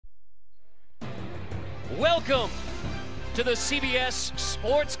Welcome to the CBS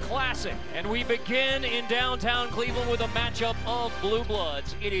Sports Classic, and we begin in downtown Cleveland with a matchup of blue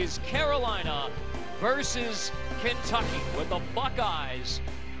bloods. It is Carolina versus Kentucky, with the Buckeyes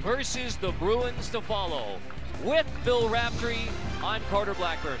versus the Bruins to follow. With Bill Raftery, I'm Carter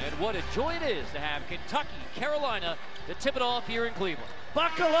Blackburn, and what a joy it is to have Kentucky, Carolina to tip it off here in Cleveland.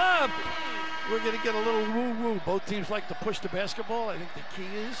 Buckle up! We're going to get a little woo-woo. Both teams like to push the basketball. I think the key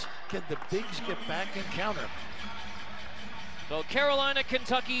is, can the bigs get back and counter? So Carolina,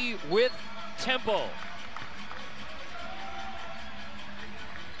 Kentucky with tempo.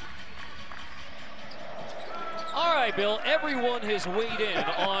 All right, Bill, everyone has weighed in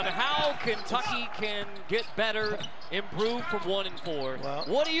on how Kentucky can get better, improve from 1 and 4. Well,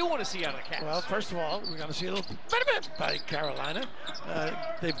 what do you want to see out of the Cats? Well, first of all, we're going to see a little bit by Carolina.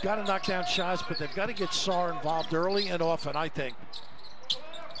 They've got to knock down shots, but they've got to get Sarr involved early and often, I think.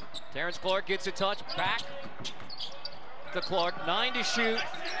 Terrence Clarke gets a touch back to Clarke, 9 to shoot.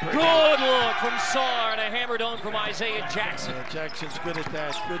 Good look from Sarr and a hammer dunk from Isaiah Jackson. Yeah, Jackson's good at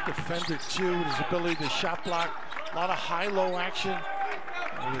that. Good defender too. His ability to shot block. A lot of high-low action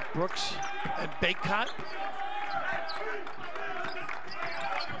with Brooks and Baycott.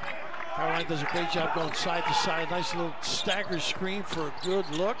 Carolina does a great job going side to side. Nice little stagger screen for a good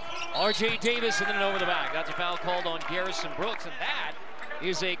look. R.J. Davis and then over the back. That's a foul called on Garrison Brooks, and that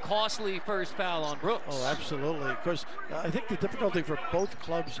is a costly first foul on Brooks. Oh, absolutely. Of course, I think the difficulty for both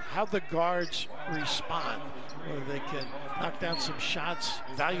clubs, how the guards respond, whether they can knock down some shots,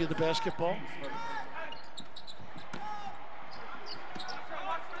 value the basketball.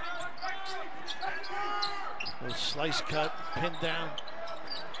 A slice cut, pin down.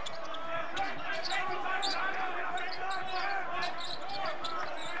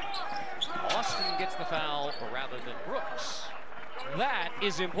 Austin gets the foul rather than Brooks. That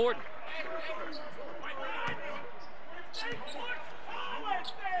is important.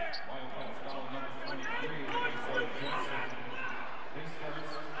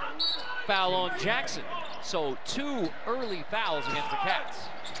 Foul on Jackson. So 2 early fouls against the Cats.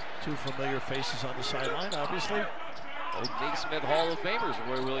 2 familiar faces on the sideline, obviously. Old Naismith Hall of Famers,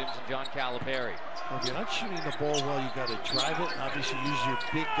 Roy Williams and John Calipari. Well, if you're not shooting the ball well, you've got to drive it and obviously use your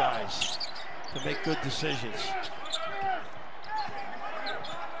big guys to make good decisions.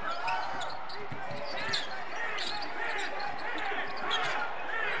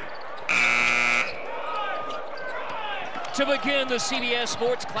 To begin the CBS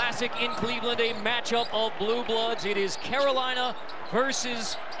Sports Classic in Cleveland, a matchup of blue bloods. It is Carolina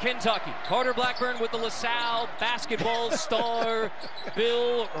versus Kentucky. Carter Blackburn with the LaSalle basketball star,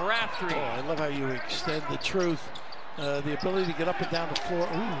 Bill Raftery. Oh, I love how you extend the truth. The ability to get up and down the floor.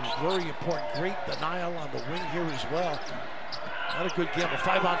 Ooh, very important. Great denial on the wing here as well. Not a good game. A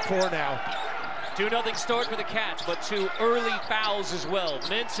 5-on-4 now. 2-0 start for the Cats, but 2 early fouls as well.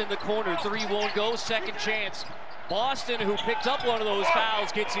 Mintz in the corner, 3 won't go, second chance. Boston, who picked up one of those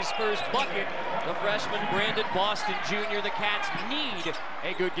fouls, gets his first bucket. The freshman Brandon Boston Jr. The Cats need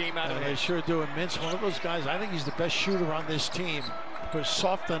a good game out of him. They sure do. And Mintz, one of those guys, I think he's the best shooter on this team. Was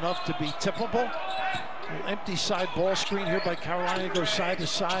soft enough to be tippable. An empty side ball screen here by Carolina. Goes side to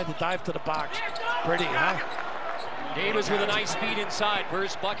side and dive to the box. Pretty, huh? Davis with a nice speed inside.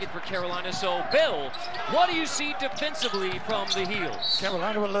 First bucket for Carolina. So, Bill, what do you see defensively from the heels?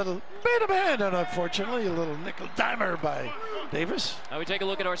 Carolina with a little bit of man, and unfortunately, a little nickel dimer by Davis. Now we take a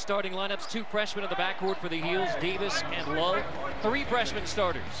look at our starting lineups. 2 freshmen in the backcourt for the heels, Davis and Love. 3 freshman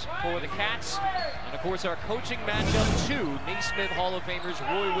starters for the Cats. And, of course, our coaching matchup, 2 Naismith Hall of Famers,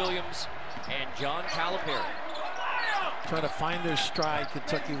 Roy Williams and John Calipari. Trying to find their stride,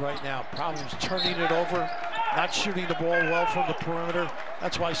 Kentucky right now. Problems turning it over. Not shooting the ball well from the perimeter.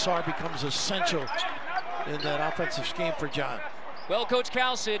 That's why Sarr becomes essential in that offensive scheme for John. Well, Coach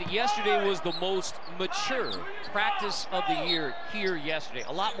Cal said yesterday was the most mature practice of the year here yesterday.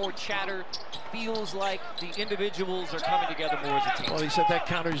 A lot more chatter. Feels like the individuals are coming together more as a team. Well, he said that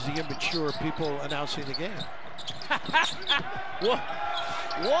counters the immature people announcing the game.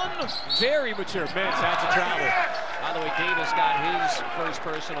 One very mature Mintz had to travel. By the way, Davis got his first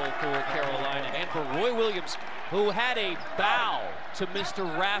personal for Carolina, and for Roy Williams, who had a bow to Mr.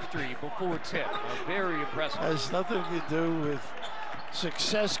 Raftery before tip. Very impressive. Has nothing to do with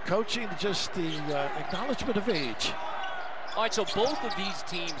success coaching, just the acknowledgement of age. All right, so both of these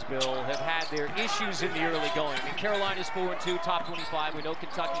teams, Bill, have had their issues in the early going. I mean, Carolina's 4-2, top 25. We know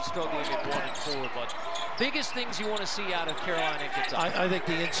Kentucky's struggling at 1-4, but biggest things you want to see out of Carolina and Kentucky? I think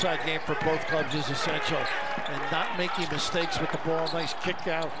the inside game for both clubs is essential, and not making mistakes with the ball. Nice kick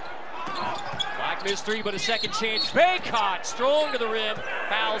out. Clarke missed three, but a second chance. Baycott strong to the rim,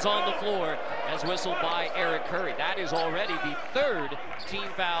 fouls on the floor as whistled by Eric Curry. That is already the third team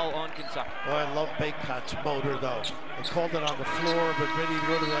foul on Kentucky. Boy, I love Baycott's motor, though. They called it on the floor, but ready to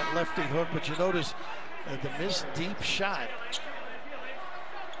go to that lefty hook. But you notice the missed deep shot.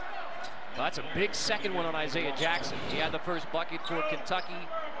 Well, that's a big second one on Isaiah Jackson. He had the first bucket for Kentucky.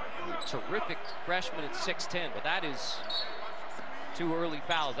 Terrific freshman at 6'10", but that is two early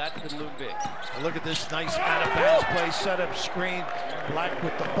fouls. That could loom big. Look at this nice out-of-bounds play, set-up screen. Black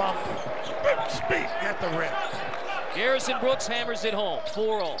with the bump. Speed at the rim. Garrison Brooks hammers it home.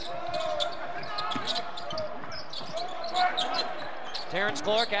 4-all. Terrence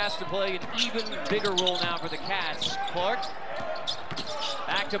Clarke asked to play an even bigger role now for the Cats. Clarke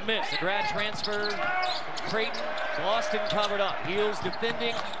back to Mintz, a grad transfer from Creighton. Boston covered up. Heels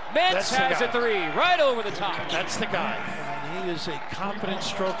defending. Mintz has a three right over the top. That's the guy. I mean, he is a confident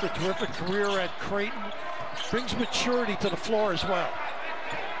stroker, terrific career at Creighton. Brings maturity to the floor as well.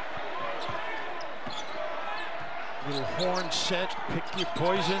 Little horn set, pick your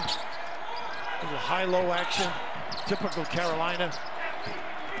poison. Little high-low action. Typical Carolina.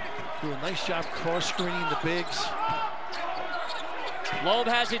 Do a nice job cross-screening the bigs. Love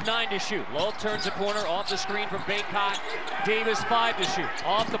has it 9 to shoot. Love turns the corner off the screen from Baycott. Davis 5 to shoot.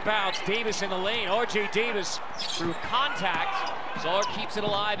 Off the bounce, Davis in the lane. R.J. Davis through contact. Sarr keeps it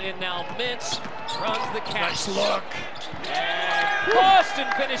alive, and now Mintz runs the Cats. Nice look. And Boston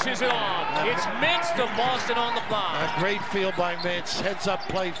finishes it off. It's Mintz to Boston on the fly. A great field by Mintz. Heads up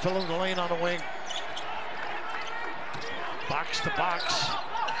play, filling the lane on the wing. Box to box.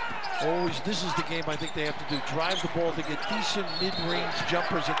 Always, this is the game I think they have to do. Drive the ball to get decent mid-range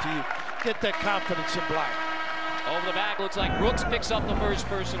jumpers into you. Get that confidence in Black. Over the back, looks like Brooks picks up the first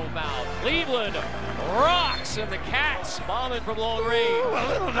personal foul. Cleveland rocks, and the Cats bombing from long range. Ooh, a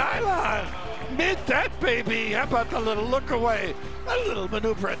little nylon. Mid that, baby. How about the little look away? A little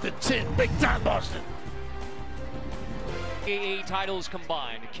maneuver at the tin. Big time, Boston. AAA titles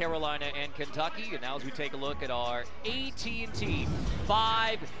combined, Carolina and Kentucky. And now as we take a look at our AT&T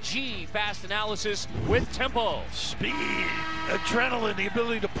 5G fast analysis with tempo. Speed, adrenaline, the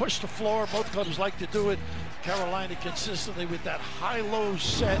ability to push the floor. Both clubs like to do it. Carolina consistently with that high-low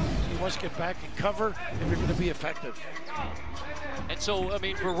set. You must get back and cover if you're going to be effective. And so, I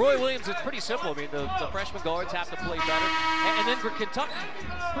mean, for Roy Williams, it's pretty simple. I mean, the freshman guards have to play better. And then for Kentucky,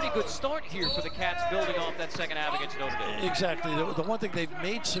 pretty good start here for the Cats building off that second half against Notre Dame. Exactly. The one thing, they've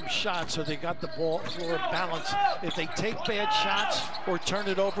made some shots, so they got the ball floor balance. If they take bad shots or turn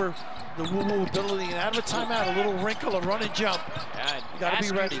it over, the woo-woo ability, and out of a timeout, a little wrinkle, a run and jump. And you got to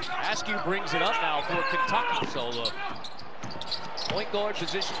be ready. Askew brings it up now for Kentucky. So the point guard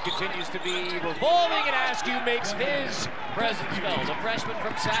position continues to be revolving, and Askew makes his presence felt. The freshman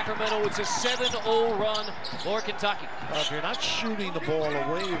from Sacramento. It's a 7-0 run for Kentucky. If you're not shooting the ball,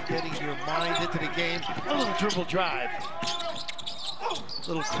 a way of getting your mind into the game, a little dribble drive.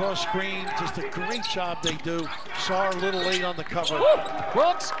 Little cross screen, just a great job they do. Sarr a little late on the cover. Woo!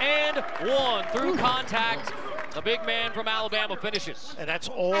 Brooks and one through contact. The big man from Alabama finishes. And that's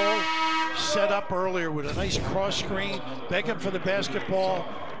all set up earlier with a nice cross screen, begging for the basketball,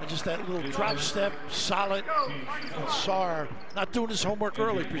 and just that little drop step, solid. And Sarr not doing his homework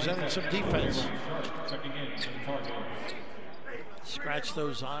early, presenting some defense. Scratched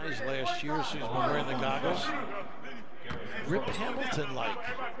those eyes last year, so he's been wearing the goggles. Rip Hamilton-like.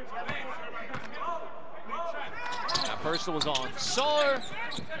 That first was on Sarr,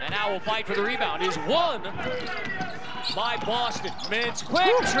 and now will fight for the rebound. Is won by Boston. Mintz,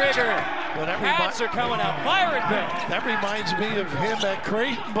 quick trigger. Well, Cats are coming out firing back. That reminds me of him at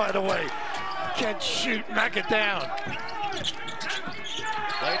Creighton, by the way. Can't shoot, knock it down.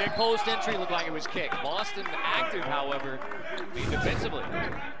 Played at post entry, looked like it was kicked. Boston active, however, defensively.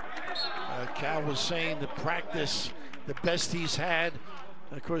 Cal was saying the practice, the best he's had.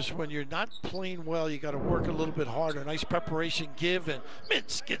 Of course, when you're not playing well, you got to work a little bit harder. Nice preparation, give, and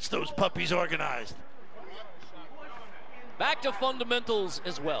Mintz gets those puppies organized. Back to fundamentals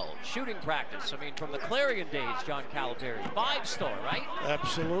as well. Shooting practice. I mean, from the Clarion days, John Calipari. 5-star, right?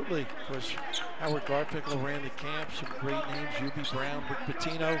 Absolutely. Of course, Howard Garfinkel ran the camp. Some great names. Yubi Brown, Rick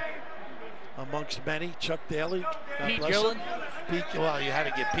Pitino, amongst many. Chuck Daly. Pete Gillen. Well, you had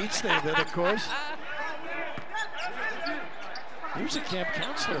to get Pete's name in, of course. He was a camp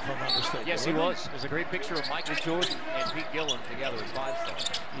counselor, if I'm not mistaken. Yes, he was. There's a great picture of Michael Jordan and Pete Gillen together as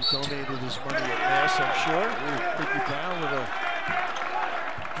 5-stars. He donated his money at Mass, I'm sure. Ricky Brown with a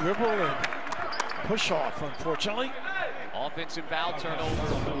dribble and push off, unfortunately. Offensive foul turnover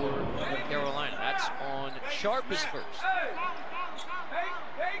for Carolina. That's on Sharp is first.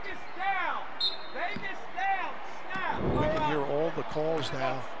 We can hear all the calls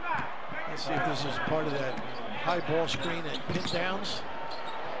now. Let's see if this is part of that high ball screen and pin downs.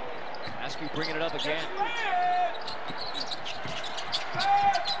 Askew bringing it up again.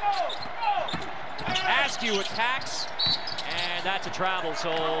 Askew attacks, and that's a travel,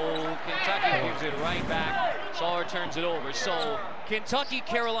 so Kentucky gives it right back. Sarr turns it over. So Kentucky,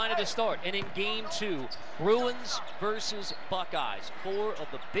 Carolina to start. And in game 2, Bruins versus Buckeyes. 4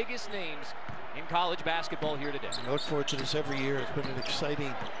 of the biggest names in college basketball here today. I look forward to this every year. It's been an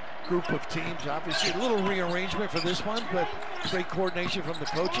exciting group of teams. Obviously a little rearrangement for this one, but great coordination from the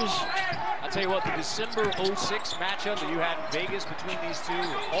coaches. I'll tell you what, the December 06 matchup that you had in Vegas between these two,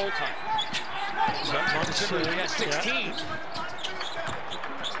 all time. December 16.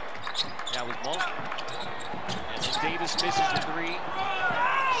 That was Monk. And then Davis misses the 3.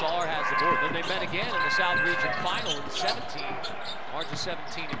 Sarr has the board. Then they met again in the South Region Final in 17. March of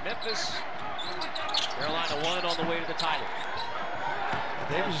 17 in Memphis. Carolina won on the way to the title.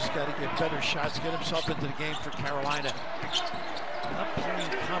 Davis has got to get better shots, get himself into the game for Carolina. Not playing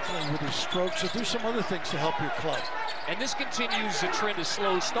confidently with his strokes, so do some other things to help your club. And this continues the trend of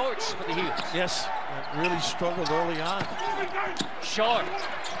slow starts for the Heels. Yes, really struggled early on. Sharp,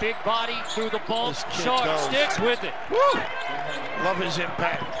 big body through the bump. Sharp sticks with it. Woo! Love his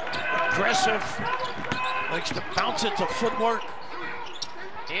impact. Aggressive, likes to bounce it to footwork.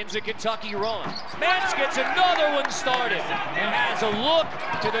 Ends a Kentucky run. Mintz gets another one started and has a look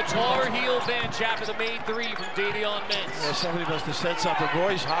to the Tar Heel bench after the made 3 from Davion Mintz. Yeah, somebody must have said something.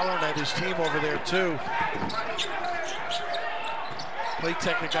 Roy's hollering at his team over there too. Play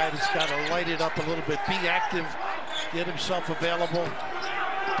technique guy that's got to light it up a little bit, be active, get himself available.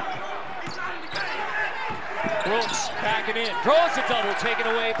 Brooks backing in, draws a double, taken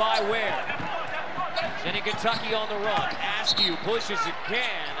away by Ware. Sending Kentucky on the run. Askew pushes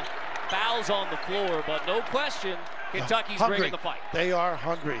again, fouls on the floor, but no question, Kentucky's bringing the fight. They are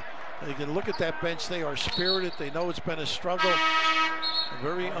hungry. You can look at that bench, they are spirited, they know it's been a struggle. They're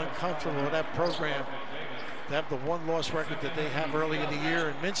very uncomfortable with that program to have the 1-loss record that they have early in the year.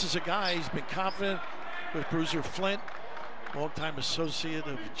 And Mintz is a guy, he's been confident with Bruiser Flint, longtime associate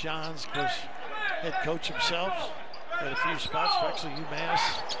of John's, of course, head coach himself. Had a few spots for actually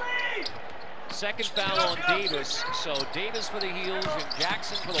UMass. Second foul on Davis. So Davis for the Heels and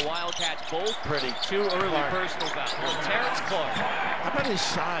Jackson for the Wildcats, both pretty. 2 early personal fouls. Well, Terrence Clarke. How about his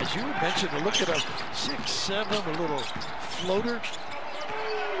size? You mentioned it. Look at him, 6'7", a little floater.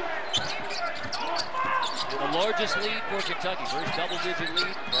 The largest lead for Kentucky. First double-digit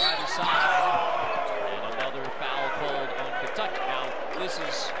lead for either side. And another foul called on Kentucky. Now, this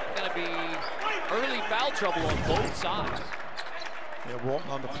is going to be early foul trouble on both sides. Yeah, Walton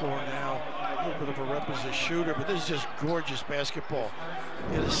on the floor now. A little bit of a rep as a shooter, but this is just gorgeous basketball.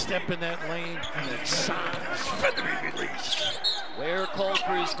 Get a step in that lane, and that size, feathery release. Ware called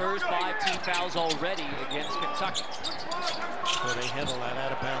for his first 5-team fouls already against Kentucky. So they handle that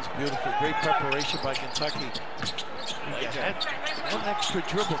out of bounds beautifully. Great preparation by Kentucky. One extra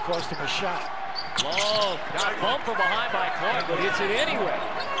dribble cost him a shot. Love got bumped from behind by Clarke, but hits it anyway.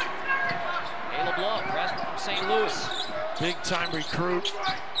 Caleb Love, freshman from St. Louis. Big-time recruit.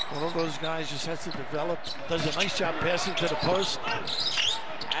 One of those guys just has to develop. Does a nice job passing to the post.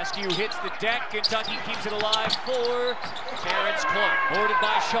 Askew hits the deck. Kentucky keeps it alive for Terrence Clarke. Boarded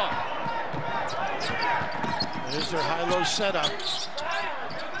by Sharp. There's their high-low setup.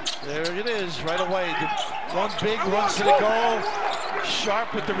 There it is, right away. One big runs to the goal.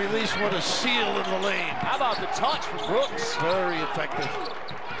 Sharp with the release. What a seal in the lane. How about the touch from Brooks? Very effective.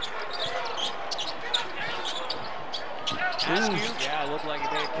 Askew, yeah, it looked like he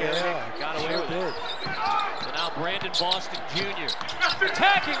may have carried it. Got away with it. So now Brandon Boston Jr.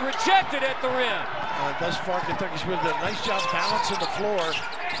 attacking, rejected at the rim. Thus far, Kentucky's been doing a nice job balancing the floor.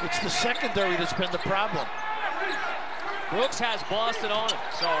 It's the secondary that's been the problem. Brooks has Boston on him.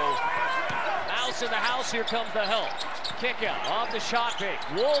 So, mouse in the house, here comes the help. Kick out, off the shot fake.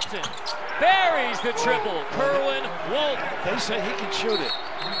 Walton buries the triple. Kerwin Walton. They say he can shoot it.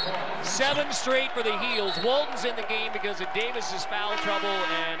 7 straight for the Heels. Walton's in the game because of Davis's foul trouble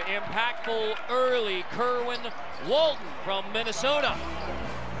and impactful early Kerwin Walton from Minnesota.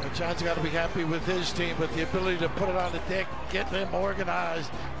 John's got to be happy with his team, but the ability to put it on the deck, get them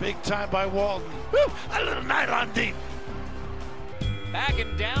organized. Big time by Walton. Woo! A little nylon deep. Back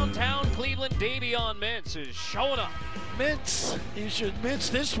in downtown Cleveland, Davion Mintz is showing up. Mintz, you should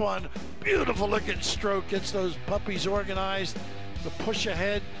Mintz this one. Beautiful looking stroke, gets those puppies organized. The push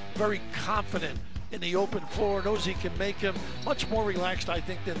ahead, very confident in the open floor, knows he can make him much more relaxed, I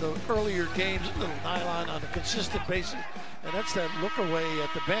think, than the earlier games. A little nylon on a consistent basis, and that's that look away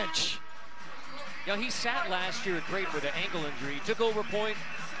at the bench. You know, he sat last year at Creighton with an ankle injury. He took over point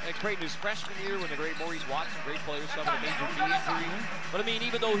at Creighton his freshman year when the great Maurice Watson, great player, suffered a major knee injury. But I mean,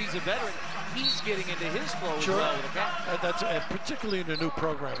 even though he's a veteran, he's getting into his flow as well with a cap. That's particularly in the new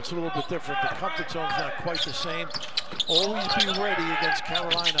program. It's a little bit different. The comfort zone's not quite the same. Always be ready against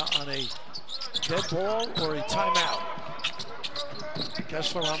Carolina on a dead ball or a timeout.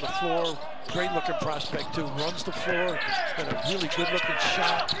 Kessler on the floor, great looking prospect too. Runs the floor, got a really good looking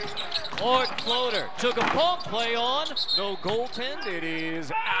shot. Clarke floater, took a pump play on, no goaltend, it is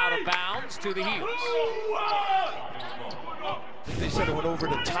out of bounds to the heels. They said it went over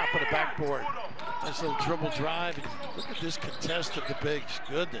the top of the backboard. Nice little dribble drive. Look at this contest of the bigs,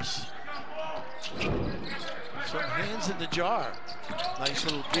 goodness. Some hands in the jar. Nice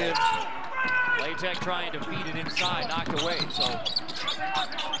little give. Latek trying to feed it inside, knocked away, so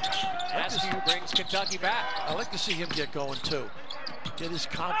Askew brings Kentucky back. I like to see him get going too. Get his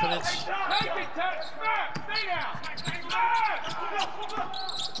confidence.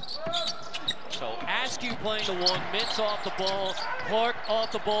 So Askew playing the one, Mintz off the ball, Clarke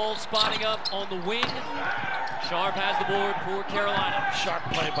off the ball, spotting up on the wing. Sharp has the board for Carolina. Sharp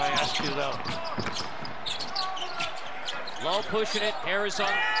play by Askew though. Love pushing it, Davis on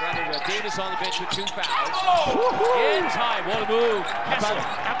the bench with 2 fouls. In time, what a move.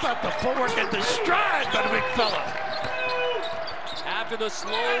 How about the footwork and the stride by the big fella? After the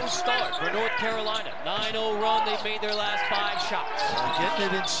slow start for North Carolina, 9-0 run, they've made their last 5 shots.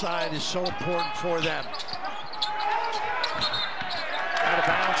 Getting it inside is so important for them. Out of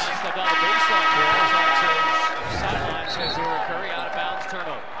bounds. Stepped on the baseline. Sideline says they were Curry, out of bounds,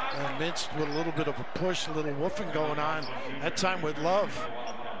 turnover. And Mintz with a little bit of a push, a little woofing going on. That time with Love.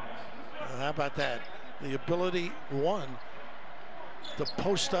 How about that? The ability, one, to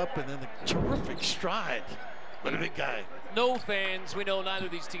post up and then the terrific stride. What a big guy. No fans. We know neither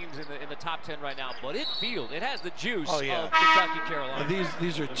of these teams in the top 10 right now, but it has the juice of Kentucky, Carolina.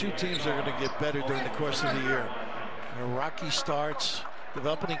 These are 2 teams that are going to get better during the course of the year. Rocky starts,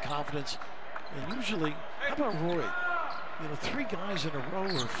 developing confidence, and usually, how about Roy? You know, 3 guys in a row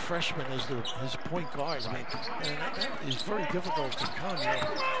are freshmen as his point guards. I mean, and that is very difficult to come. You know,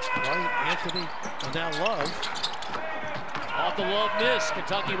 right, Anthony, and now Love. Off the Love miss.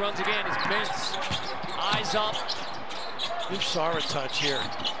 Kentucky runs again. It's Mintz. Eyes up. Give Sarr a touch here.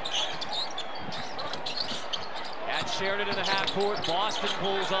 At Sheridan in the half court. Boston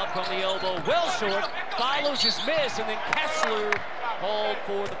pulls up from the elbow. Well short. Follows his miss, and then Kessler called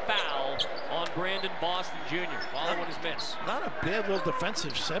for the foul on Brandon Boston Jr. following his miss. Not a bad little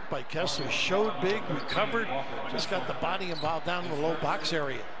defensive set by Kessler. Showed big, recovered, just got the body involved down in the low box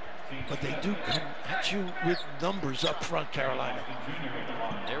area. But they do come at you with numbers up front, Carolina.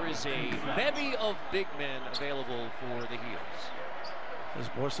 There is a bevy of big men available for the Heels. Has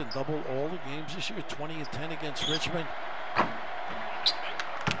Boston doubled all the games this year? 20-10 against Richmond.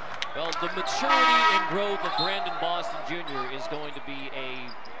 Well, the maturity and growth of Brandon Boston Jr. is going to be a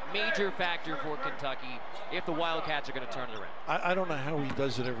major factor for Kentucky if the Wildcats are going to turn it around. I don't know how he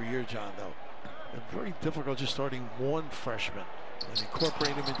does it every year, John, though. It's very difficult just starting one freshman and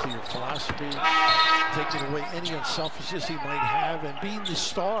incorporate him into your philosophy, taking away any unselfishness he might have, and being the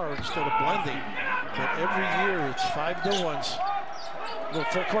star instead of blending. But every year it's 5 new ones. A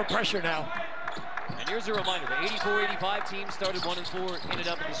little full court pressure now. And here's a reminder, the 84-85 team started 1-4, ended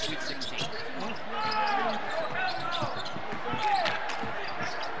up in the Sweet 16.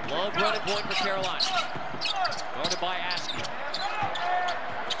 Love running point for Carolina. Guarded by Askew.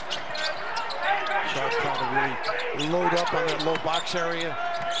 Sharp trying to really load up on that low box area.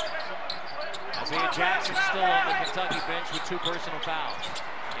 Isaiah Jackson still on the Kentucky bench with 2 personal fouls.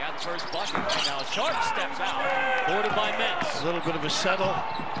 He had the first bucket, and now Sharp steps out, boarded by Mintz. A little bit of a settle.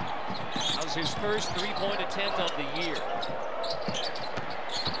 That was his first 3-point attempt of the year.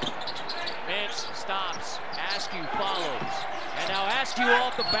 Mintz stops, Askew follows. And now Askew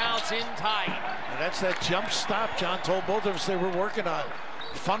off the bounce in tight. And that's that jump stop John told both of us they were working on.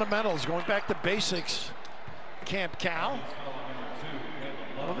 Fundamentals, going back to basics. Camp Cal.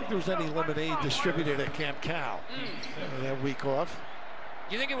 I don't think there was any lemonade distributed at Camp Cal that week off.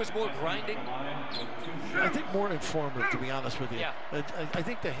 You think it was more grinding? I think more informative, to be honest with you. Yeah. I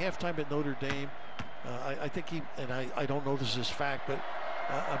think the halftime at Notre Dame, I think he, and I don't know this is fact, but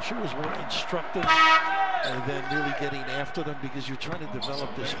I'm sure it was more instructive than really getting after them, because you're trying to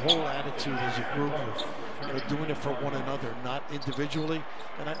develop this whole attitude as a group of doing it for one another, not individually.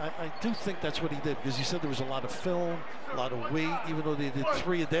 And I do think that's what he did, because he said there was a lot of film, a lot of weight, even though they did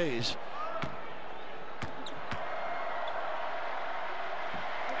 3 a days.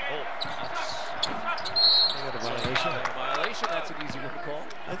 Violation. situation. That's an easy one to call.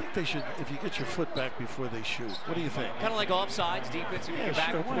 I think they should, if you get your foot back before they shoot. What do you think? Kind of like offsides, defense. You get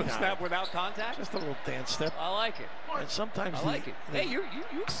back foot step without contact. Just a little dance step. I like it. And sometimes I like it. Hey, you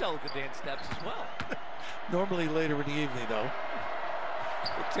excel at the dance steps as well. Normally later in the evening, though.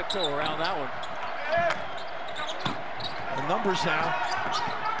 We'll tiptoe around that one. The numbers now.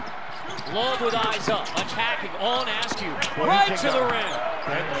 Love with eyes up, attacking on Askew, right to the rim.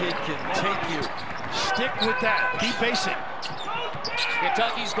 That kid can take you. Stick with that. Be basic.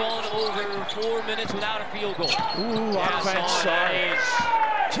 Kentucky's gone over 4 minutes without a field goal. Ooh, offense. That is.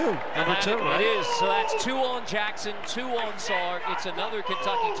 Number two, right? It is. So that's 2 on Jackson, 2 on Sarr. It's another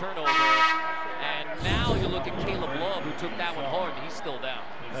Kentucky turnover. And now you look at Caleb Love, who took that one hard, and he's still down.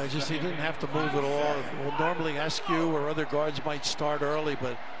 He didn't have to move at all. Well, normally Askew or other guards might start early,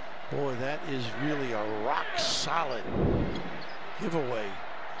 but boy, that is really a rock-solid giveaway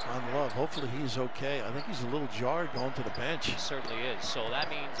on Love. Hopefully he's okay. I think he's a little jarred going to the bench. He certainly is. So that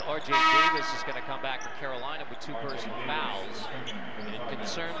means R.J. Davis is going to come back for Carolina with 2 personal fouls. And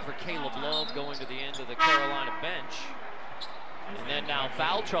concern for Caleb Love going to the end of the Carolina bench. And then now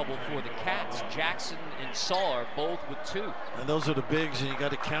foul trouble for the Cats. Jackson and Sarr both with 2. And those are the bigs, and you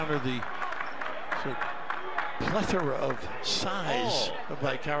got to counter the plethora of size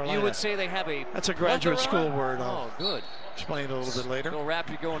by Carolina. You would say they have a That's a graduate school word. Oh, good. Explain it a little bit later. Little rap,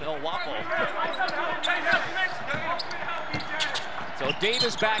 you're going El Wapo. So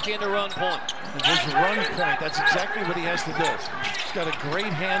Davis back in to run point. And his run point, that's exactly what he has to do. He's got a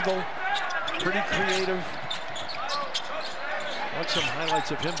great handle, pretty creative. Watch some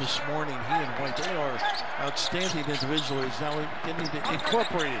highlights of him this morning. He and White, they are outstanding individuals. Now they need to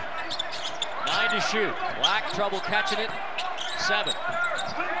incorporate it. 9 to shoot. Clarke trouble catching it. 7.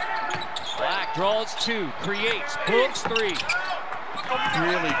 Clarke draws 2, creates, books 3.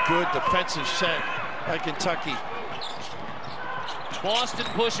 Really good defensive set by Kentucky. Boston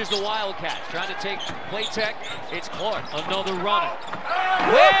pushes the Wildcats, trying to take play tech. It's Clarke, another runner.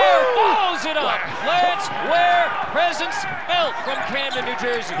 Ware follows it up. Let's Ware, presence felt from Camden, New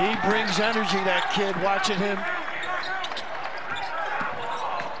Jersey. He brings energy, that kid, watching him.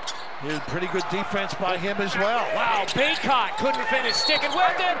 Pretty good defense by him as well. Wow, Baycott couldn't finish, sticking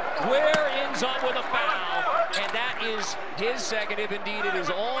with it. Ware ends up with a foul, and that is his second, if indeed it is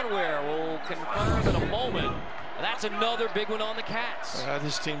on Ware. We'll confirm in a moment. That's another big one on the Cats.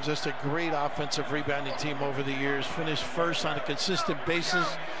 This team's just a great offensive rebounding team over the years. Finished first on a consistent basis.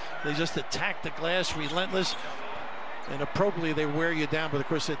 They just attack the glass, relentless. And appropriately, they wear you down. But of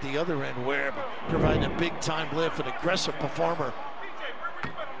course, at the other end, Ware providing a big-time lift, an aggressive performer.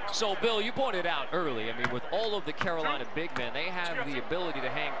 So, Bill, you pointed out early, I mean, with all of the Carolina big men, they have the ability to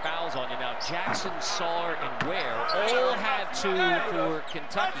hang fouls on you. Now, Jackson, Sarr, and Ware all had 2 for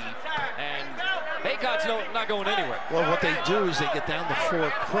Kentucky, and Baycott's not going anywhere. Well, what they do is they get down the floor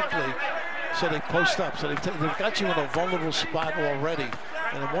quickly, so they post up. So they've got you in a vulnerable spot already.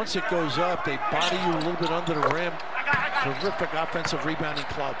 And then once it goes up, they body you a little bit under the rim. Terrific offensive rebounding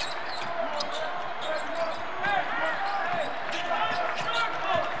club.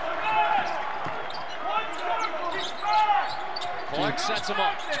 Clarke sets him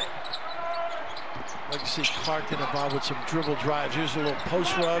up. Like to see Clarke involved with some dribble drives. Here's a little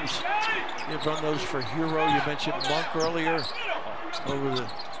post rubs. You've run those for Hero. You mentioned Monk earlier. Over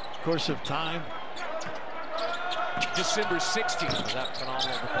the course of time. December 16th. Was that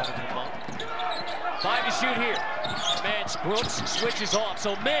phenomenal performance of Monk? 5 to shoot here. Mintz, Brooks switches off.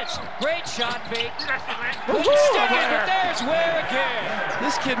 So Mintz, great shot fake. But there's Ware again.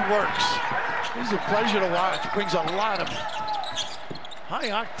 This kid works. He's a pleasure to watch. Brings a lot of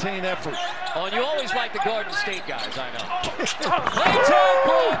high-octane effort. Oh, and you always like the Garden State guys, I know. Playtime,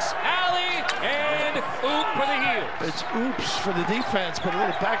 Brooks, alley, and oop for the heels. It's oops for the defense, but a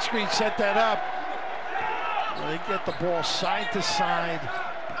little back screen set that up. They get the ball side to side.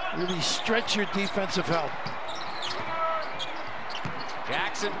 Really stretch your defensive help.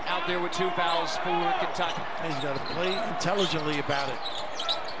 Jackson out there with 2 fouls for Kentucky. He's got to play intelligently about it.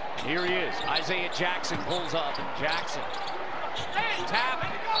 Here he is. Isaiah Jackson pulls up, and Jackson tap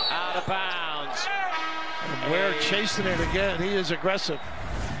out of bounds. And Ware chasing it again. He is aggressive.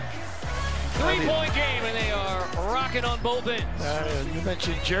 3-point game, and they are rocking on both ends. You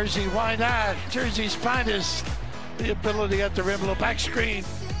mentioned Jersey. Why not? Jersey's finest. The ability at the rim, a little back screen.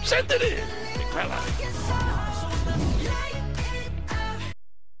 Send it in. Big fella.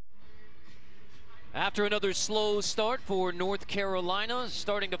 After another slow start for North Carolina,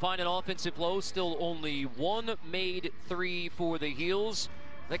 starting to find an offensive flow. Still only 1 made 3 for the Heels.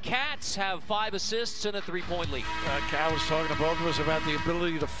 The Cats have 5 assists and a 3-point lead. Cal was talking to both of us about the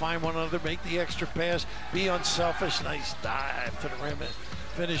ability to find one another, make the extra pass, be unselfish. Nice dive to the rim and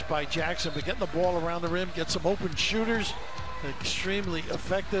finished by Jackson. But getting the ball around the rim, get some open shooters, extremely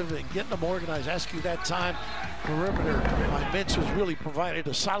effective and getting them organized. Askew that time, perimeter by Mintz was really provided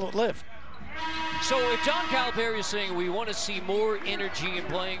a solid lift. So if John Calipari is saying we want to see more energy and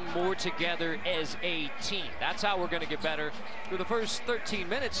playing more together as a team, that's how we're going to get better. Through the first 13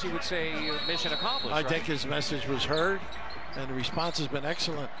 minutes, you would say mission accomplished, I think his message was heard, and the response has been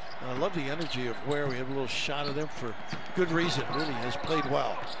excellent. And I love the energy of Ware. We have a little shot of them for good reason. Really has played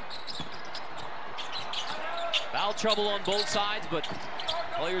well. Foul trouble on both sides, but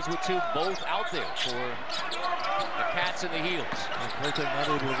players with 2 both out there for the Cats and the Heels. Clarke not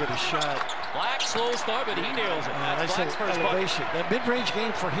able to get a shot. Black slow start, but he nails it. Nice elevation. That mid-range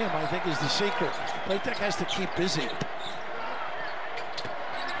game for him, I think, is the secret. Clarke has to keep busy.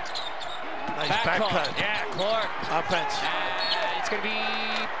 Nice back cut. Yeah, Clarke. Offense. It's going to be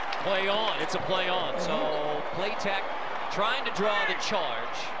play on. It's a play on. So Play Tech trying to draw the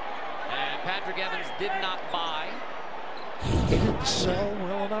charge. And Patrick Evans did not buy. He didn't sell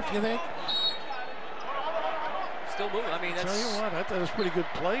well enough, you think? Still moving. I mean, that's... Tell you what, I thought it was pretty good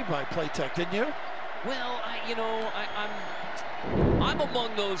play by Play Tech, didn't you? Well, I'm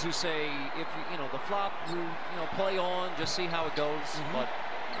among those who say if the flop, play on, just see how it goes. But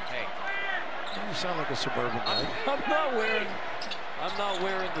hey, you sound like a suburban guy. I'm not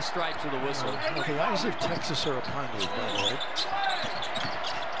wearing the stripes or the whistle. Well, the eyes of Texas are upon you, by the way.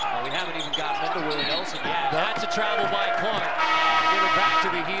 We haven't even gotten into Willie Nelson yet. That's a travel by Clarke. Give it back to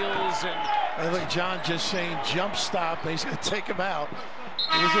the Heels. And I think John just saying jump stop. He's going to take him out.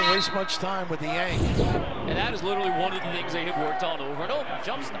 He doesn't waste much time with the yank. And that is literally one of the things they have worked on over and over.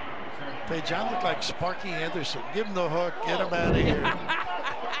 Jump stop. Hey, John looked like Sparky Anderson. Give him the hook. Get him out of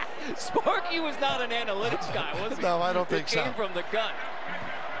here. Sparky was not an analytics guy, was he? No, I don't think so. It came from the gut.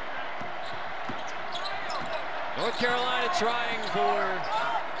 North Carolina trying for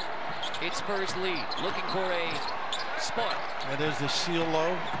its first lead, looking for a spark. And there's the seal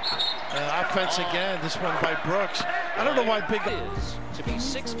low. Offense again, this one by Brooks. I don't know why big is to be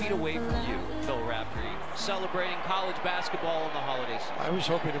 6 feet away from you, Phil Raftery, celebrating college basketball in the holiday season. I was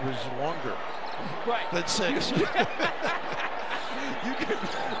hoping it was longer. Right. Than 6. You can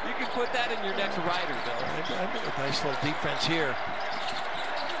put that in your next rider, Bill. A nice little defense here.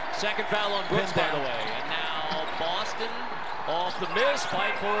 Second foul on Brooks, by the way. And now Boston off the miss,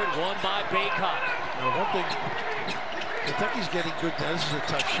 fight for it, won by Baycott. One thing, Kentucky's getting good. This is a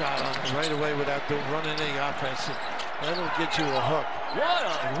tough shot on right away without running any offense. That'll get you a hook. What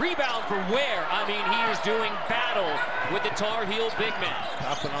a rebound for Ware. I mean, he is doing battle with the Tar Heel big man.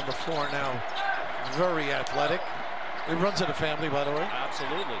 Hopping on the floor now. Very athletic. It runs in the family, by the way.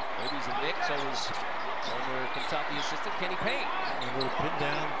 Absolutely. Ladies and Nick, so is former Kentucky assistant Kenny Payne. A little pin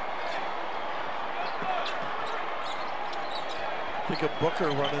down. I think of Booker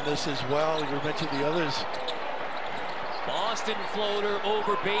running this as well. You mentioned the others. Boston floater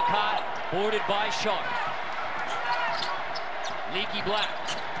over Baycott, boarded by Sarr. Leaky Black.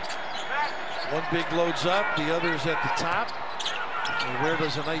 One big loads up, the other's at the top. And Ware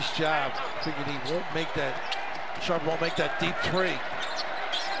does a nice job. Thinking he won't make that, Sarr won't make that deep 3.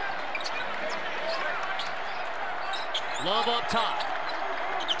 Love up top.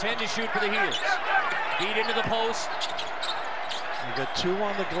 10 to shoot for the Heels. Feed into the post. You got 2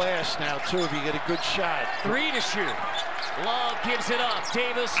 on the glass now, too, if you get a good shot. 3 to shoot. Love gives it up.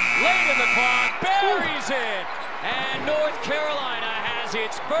 Davis late in the clock, buries it. And North Carolina has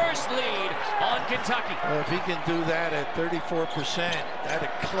its first lead on Kentucky. Well, if he can do that at 34%, at a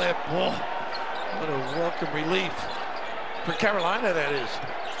clip, oh, what a welcome relief. For Carolina, that is.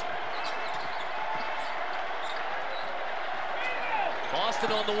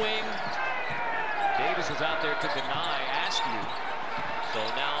 Boston on the wing. Davis was out there to deny Askew. So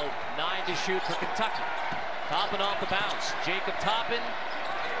now 9 to shoot for Kentucky. Toppin off the bounce. Jacob Toppin.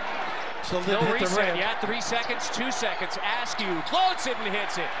 So no reset yet. 3 seconds, 2 seconds. Askew floats it and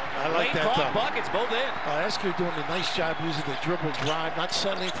hits it. I like late that. clock buckets, both in. Askew doing a nice job using the dribble drive, not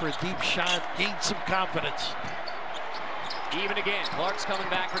settling for a deep shot, gained some confidence. Even again, Clarke's coming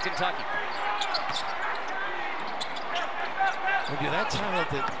back for Kentucky. When you're that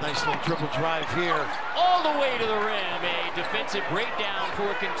talented, nice little dribble drive here. All the way to the rim, a defensive breakdown for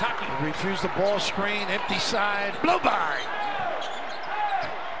Kentucky. Refuse the ball screen, empty side, blow by.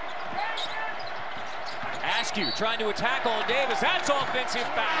 Askew trying to attack on Davis. That's offensive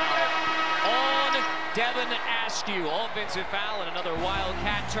foul on Devin Askew. Offensive foul and another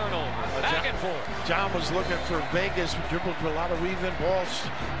Wildcat turnover. Back and forth. John was looking for Vegas, dribbled for a lot of weave-in balls.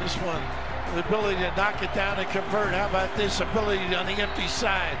 This one, the ability to knock it down and convert. How about this ability on the empty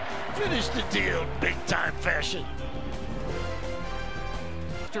side? Finish the deal, big-time fashion.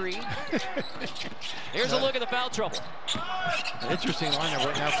 Here's a look at the foul trouble. Interesting lineup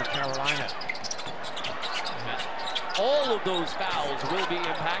right now for Carolina. All of those fouls will be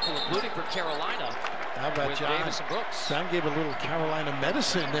impactful, including for Carolina. How about John? Davis and Brooks. John gave a little Carolina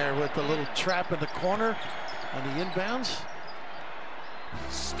medicine there with the little trap in the corner on the inbounds.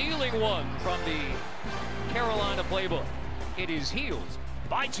 Stealing one from the Carolina playbook. It is Heels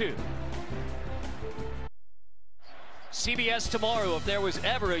by 2. CBS tomorrow. If there was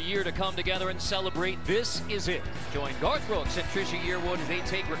ever a year to come together and celebrate, this is it. Join Garth Brooks and Trisha Yearwood as they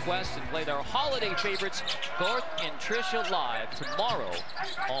take requests and play their holiday favorites. Garth and Trisha live tomorrow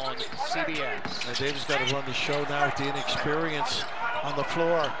on CBS. Now Davis got to run the show now with the inexperience on the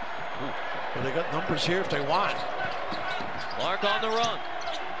floor. But they got numbers here if they want. Clarke on the run.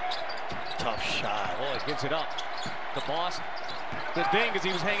 Tough shot. Boy, gives it up. The Boston. Good thing because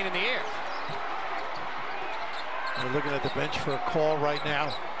he was hanging in the air. We're looking at the bench for a call right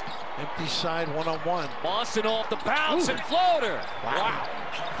now. Empty side, one-on-one. Boston off the bounce and floater. Wow.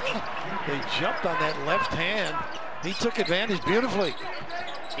 They jumped on that left hand. He took advantage beautifully.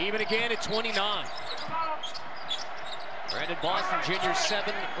 Even again at 29. Brandon Boston Jr.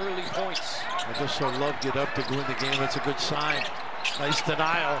 7 early points. I just so love get up to win the game. That's a good sign. Nice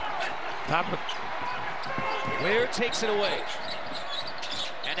denial. Top of. Ware takes it away.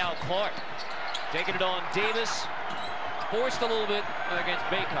 And now Clarke taking it on Davis. Forced a little bit against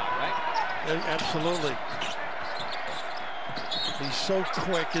Baycott, right? Absolutely. He's so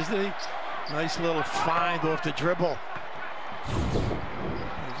quick, isn't he? Nice little find off the dribble.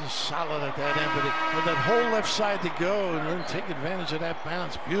 He's just solid at that end, but with that whole left side to go and then take advantage of that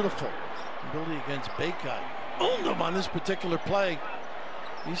bounce. Beautiful ability against Baycott. Owned them on this particular play.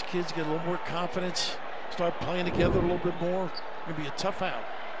 These kids get a little more confidence, start playing together a little bit more. It's going to be a tough out.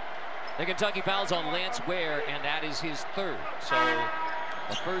 The Kentucky fouls on Lance Ware, and that is his 3rd. So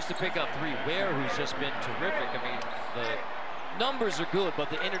the first to pick up 3. Ware, who's just been terrific. I mean, the numbers are good, but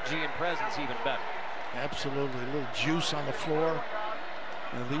the energy and presence even better. Absolutely. A little juice on the floor.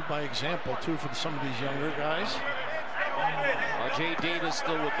 And lead by example, too, for some of these younger guys. R.J. Davis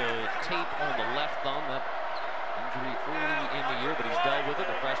still with the tape on the left thumb. That injury early in the year, but he's dealt with it.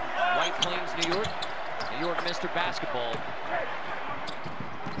 The freshman from White Plains, New York. New York Mr. Basketball.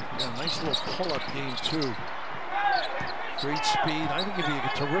 Yeah, nice little pull-up game, too. Great speed. I think he'd be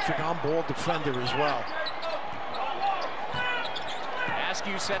a terrific on-ball defender as well.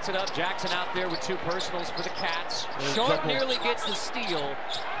 Askew sets it up. Jackson out there with 2 personals for the Cats. Sharp nearly gets the steal.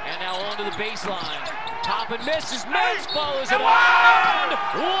 And now onto the baseline. Top and misses. Mintz follows it up. And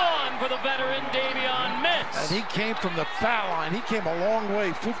 1 for the veteran Davion Mintz. And he came from the foul line. He came a long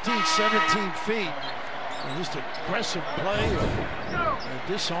way, 15, 17 feet. And just aggressive play.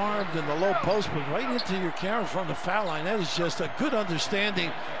 Disarmed in the low post, but right into your camera from the foul line. That is just a good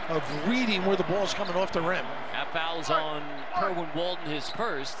understanding of reading where the ball's coming off the rim. That foul's on Kerwin Walden, his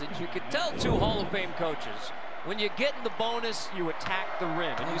first. And you could tell 2 Hall of Fame coaches, when you get in the bonus, you attack the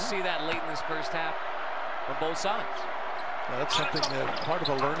rim. And you see that late in this first half from both sides. That's something that part of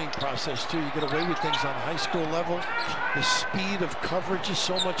a learning process too. You get away with things on the high school level. The speed of coverage is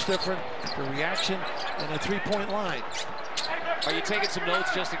so much different. The reaction and a 3-point line. Are you taking some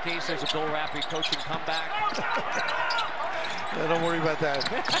notes just in case there's a Bill Raftery coaching comeback? Yeah, don't worry about that.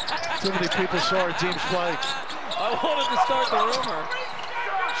 Too many people saw our teams play. I wanted to start the rumor.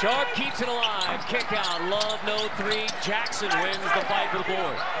 Sharp keeps it alive. Kick out. Love, no 3. Jackson wins the fight for the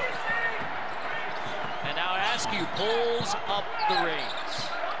board. And now Askew pulls up the reins.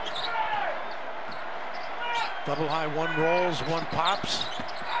 Double high, 1 rolls, 1 pops.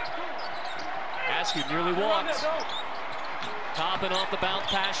 Askew nearly walks. Topping off the bounce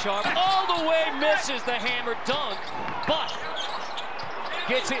pass, Sharp all the way, misses the hammer dunk, but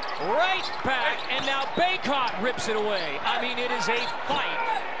gets it right back, and now Baycott rips it away. I mean, it is a fight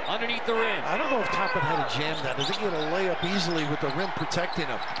underneath the rim. I don't know if Toppin had to jam that. I think he had a layup easily with the rim protecting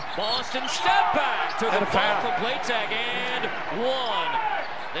him. Boston step back to the foul from Platek, and 1.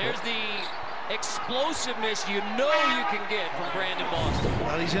 There's the explosiveness you know you can get from Brandon Boston.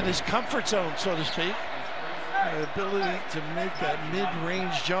 Well, he's in his comfort zone, so to speak. The ability to make that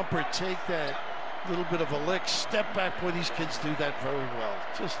mid-range jumper, take that little bit of a lick, step back. Boy, these kids do that very well.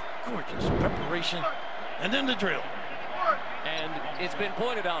 Just gorgeous preparation, and then the drill. And it's been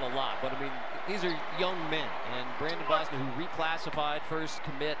pointed out a lot, but I mean, these are young men, and Brandon Boston, who reclassified first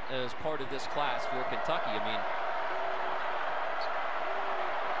commit as part of this class for Kentucky. I mean,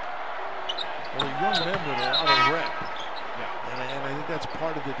 well, young men with a lot of rep. And I think that's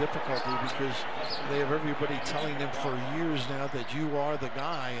part of the difficulty, because they have everybody telling them for years now that you are the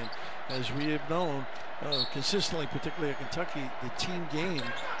guy. And as we have known consistently, particularly at Kentucky, the team game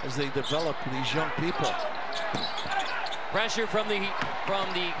as they develop these young people. Pressure from the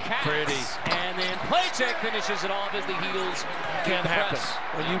Cats. Pretty. And then Platek finishes it off as the Heels Can't happen. press.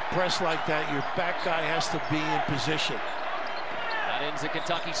 When you press like that, your back guy has to be in position. That ends the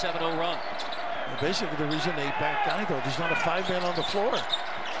Kentucky 7-0 run. And basically, the reason they back guy, though, there's not a 5-man on the floor.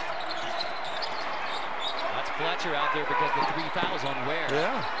 That's Fletcher out there because the 3 fouls on Ware.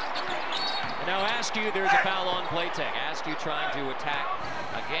 Yeah. And now Askew, there's a foul on Platek. Askew trying to attack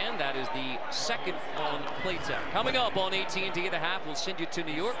again. That is the second on Platek. Coming up on AT&T at the half, we'll send you to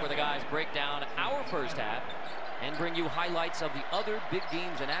New York where the guys break down our first half and bring you highlights of the other big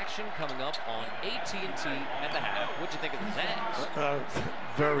games in action coming up on AT&T at the half. What'd you think of the Zags?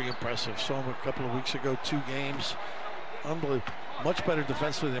 Very impressive. Saw him a couple of weeks ago, 2 games. Unbelievable. Much better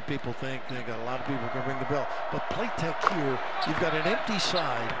defensively than people think. They got a lot of people who can ring the bell. But Platek here, you've got an empty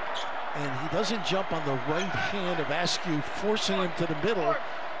side, and he doesn't jump on the right hand of Askew, forcing him to the middle,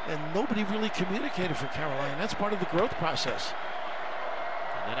 and nobody really communicated for Carolina. That's part of the growth process.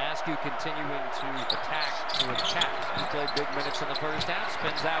 And then Askew continuing to attack to attack. He played big minutes in the first half,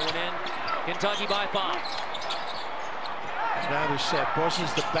 spins that one in. Kentucky by 5. Now they're set.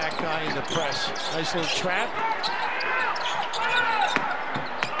 Boston's the back guy in the press. Nice little trap.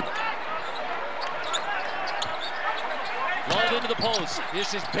 Love into the post.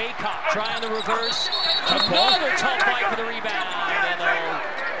 This is Baycott trying the reverse. Another tough fight for the rebound, and they'll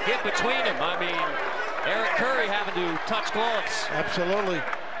get between them. I mean, Eric Curry having to touch gloves. Absolutely.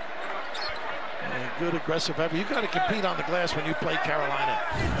 Good aggressive effort. You've got to compete on the glass when you play Carolina.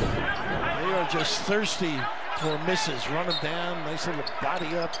 They are just thirsty for misses. Run them down. Nice little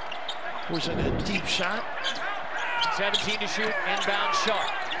body up. Forcing a deep shot. 17 to shoot. Inbound Sharp.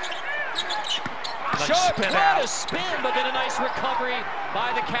 Nice Sharp spin had out. a spin, but then a nice recovery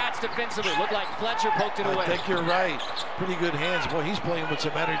by the Cats defensively. Looked like Fletcher poked it away. I think you're right. Pretty good hands. Boy, he's playing with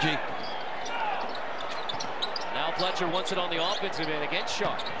some energy. Now Fletcher wants it on the offensive end against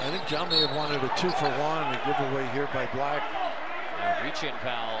Sharp. I think John may have wanted a 2-for-1, a giveaway here by Black. A reach-in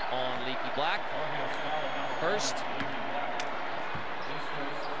foul on Leaky Black. First.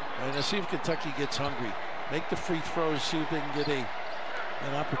 And let's see if Kentucky gets hungry. Make the free throws, see if they can get an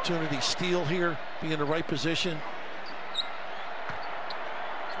opportunity. Steal here, be in the right position.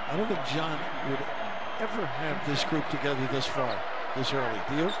 I don't think John would ever have this group together this far, this early.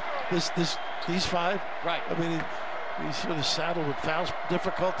 Do you? These 5? Right. I mean, he's sort of saddled with foul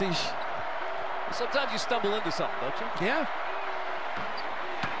difficulties. Sometimes you stumble into something, don't you? Yeah.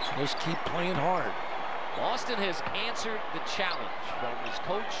 Just keep playing hard. Boston has answered the challenge from his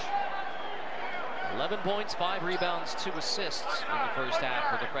coach. 11 points, 5 rebounds, 2 assists in the first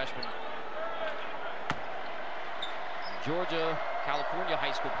half for the freshman. Georgia, California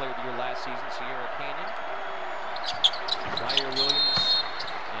High School Player of the Year last season, Sierra Canyon. Zaire Williams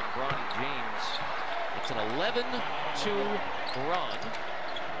and Bronny James. It's an 11-2 run.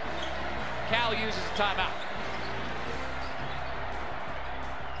 Cal uses a timeout.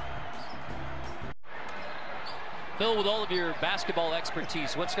 Bill, with all of your basketball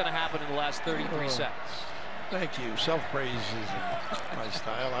expertise, what's going to happen in the last 33 seconds? Thank you. Self-praise is my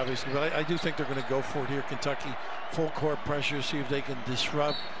style, obviously. But I do think they're going to go for it here. Kentucky, full court pressure, see if they can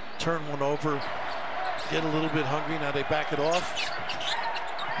disrupt, turn one over, get a little bit hungry. Now they back it off.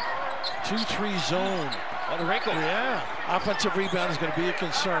 2-3 zone. What a wrinkle. Yeah. Offensive rebound is going to be a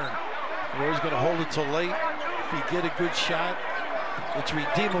concern. They're always going to hold it till late. If you get a good shot, it's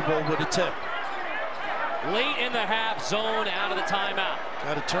redeemable with a tip. Late in the half, zone out of the timeout.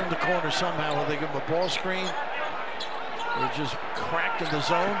 Got to turn the corner somehow. When they give them a ball screen, they're just cracked in the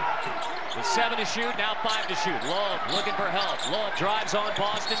zone. With 7 to shoot, now 5 to shoot. Love looking for help. Love drives on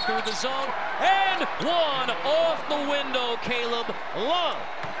Boston through the zone. And one off the window, Caleb Love.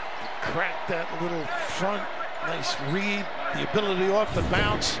 Cracked that little front. Nice read. The ability off the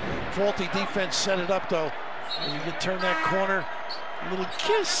bounce. Faulty defense set it up, though. And you can turn that corner. A little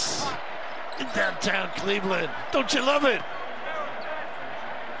kiss in downtown Cleveland. Don't you love it?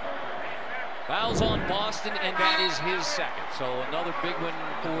 Fouls on Boston, and that is his second. So another big one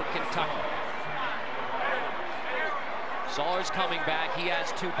for Kentucky. Sarr's coming back. He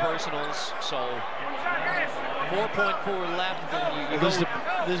has 2 personals. So 4.4 left. And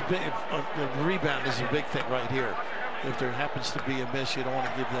the rebound is a big thing right here. If there happens to be a miss, you don't want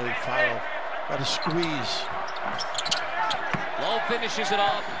to give the foul Got to squeeze. Lowe finishes it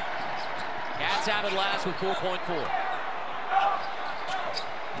off. Cats have it last with 4.4.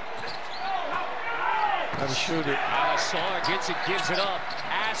 Got to shoot it. Sarr gets it, gives it up.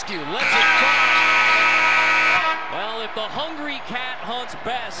 Askew lets it fly. Well, if the hungry cat hunts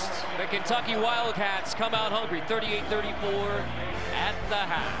best, the Kentucky Wildcats come out hungry. 38-34 at the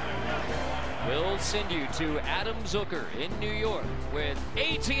half. We'll send you to Adam Zucker in New York with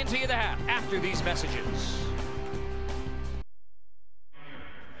AT&T at the half after these messages.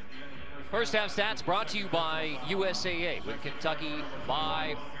 First half stats brought to you by USAA, with Kentucky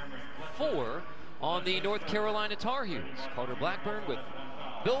by 4 on the North Carolina Tar Heels. Carter Blackburn with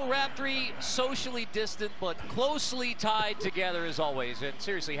Bill Raftery, socially distant but closely tied together as always. And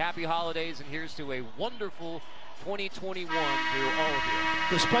seriously, happy holidays, and here's to a wonderful 2021 to all of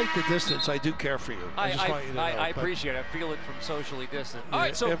you. Despite the distance, I do care for you. I just want you to know. I appreciate it. I feel it from socially distant. All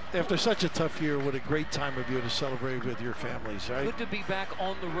right, so after such a tough year, what a great time of year to celebrate with your families, right? Good to be back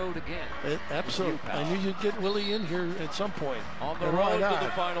on the road again. Absolutely. I knew you'd get Willie in here at some point. On the road to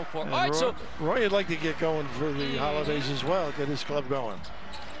the Final Four. All right, so Roy would like to get going for the holidays as well, get his club going.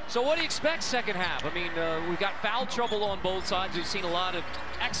 So what do you expect second half? I mean, we've got foul trouble on both sides. We've seen a lot of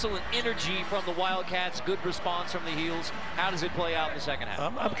excellent energy from the Wildcats, good response from the Heels. How does it play out in the second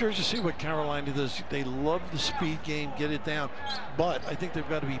half? I'm curious to see what Carolina does. They love the speed game, get it down. But I think they've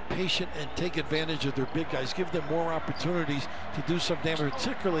got to be patient and take advantage of their big guys, give them more opportunities to do some damage,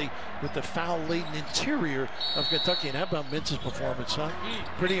 particularly with the foul-laden interior of Kentucky. And how about Mintz's performance, huh?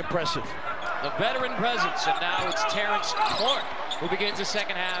 Pretty impressive. The veteran presence, and now it's Terrence Clarke who begins the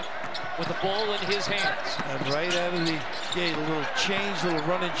second half with the ball in his hands. And right out of the gate, a little change, a little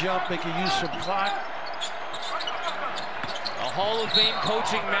run and jump, making use from clock. A Hall of Fame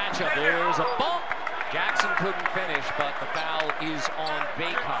coaching matchup. There's a bump. Jackson couldn't finish, but the foul is on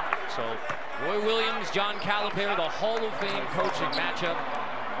Baycott. So Roy Williams, John Calipari, the Hall of Fame coaching matchup.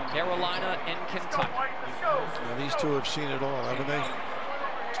 Carolina and Kentucky. Now, these two have seen it all, haven't they?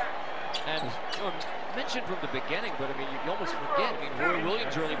 And mentioned from the beginning, but I mean, you almost forget. I mean, Roy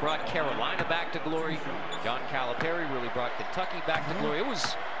Williams really brought Carolina back to glory. John Calipari really brought Kentucky back to glory.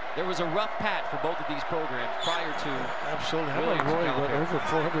 There was a rough patch for both of these programs prior to. Absolutely. How about Roy? But over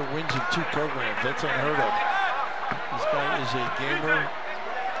 400 wins in 2 programs. That's unheard of. This guy is a gamer,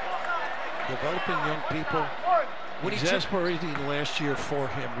 developing young people. Exasperating last year for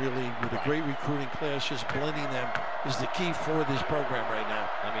him, really, with a great recruiting class. Just blending them is the key for this program right now.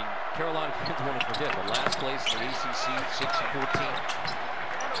 I mean, Carolina fans won't forget the last place in the ACC, 6-14.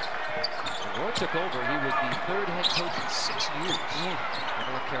 When Roy took over, he was the 3rd head coach in 6 years in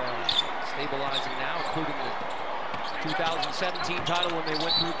North Carolina. Stabilizing now, including the 2017 title when they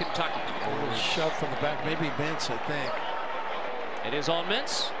went through Kentucky. A little shove from the back, maybe Mintz, I think. It is on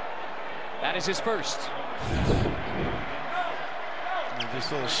Mintz. That is his first.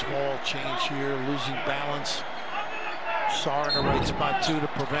 Just a little small change here, losing balance. Sarr in the right spot too to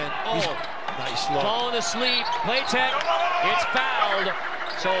prevent. Nice look. Falling asleep. Playtech gets fouled.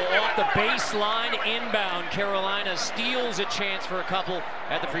 So off the baseline inbound, Carolina steals a chance for a couple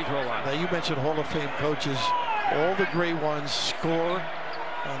at the free throw line. Now you mentioned Hall of Fame coaches. All the great ones score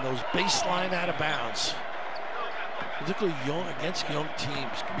on those baseline out of bounds. Particularly against young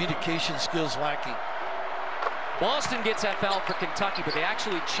teams. Communication skills lacking. Boston gets that foul for Kentucky, but they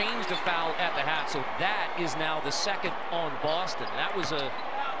actually changed a foul at the half, so that is now the second on Boston. That was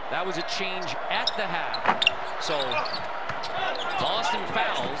a change at the half. So Boston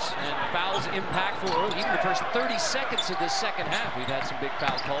fouls, and fouls impactful early. Even the first 30 seconds of this second half, we've had some big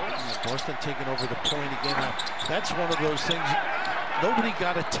foul calls. Boston taking over the point again. That's one of those things. Nobody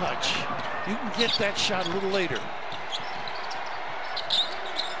got a touch. You can get that shot a little later.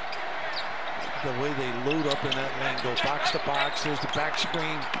 The way they load up in that lane, go box to box. There's the back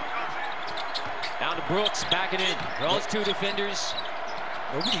screen. Down to Brooks, back it in. Draws 2 defenders.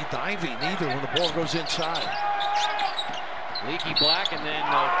 Nobody diving either when the ball goes inside. Leaky Black, and then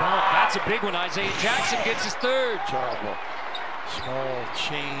bump. That's a big one. Isaiah Jackson gets his 3rd. Terrible. Small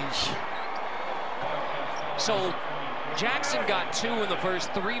change. So Jackson got 2 in the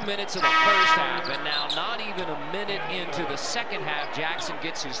first 3 minutes of the first half, and now not even a minute into the second half, Jackson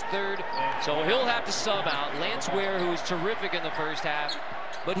gets his 3rd. So he'll have to sub out Lance Ware, who was terrific in the first half,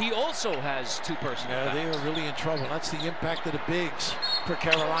 but he also has 2 personal fouls. They are really in trouble. That's the impact of the bigs for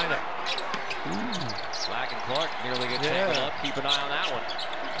Carolina. Black and Clarke nearly get tangled up. Keep an eye on that one.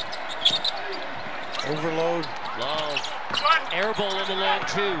 Overload. Love. Air ball on the long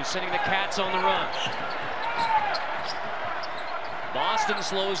 2, sending the Cats on the run. Boston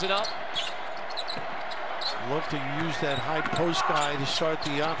slows it up. Love to use that high post guy to start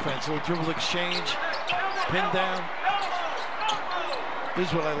the offense. A little dribble exchange, pin down. This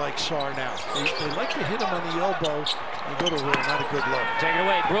is what I like Sarr now. They like to hit him on the elbow and go to rim. Not a good look. Take it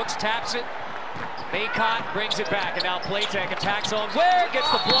away. Brooks taps it. Baycott brings it back, and now Playtech attacks on Ware,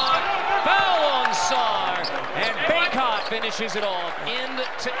 gets the block. Foul on Sarr, and Baycott finishes it off end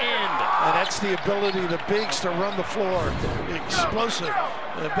to end. And that's the ability of the bigs to run the floor. Explosive.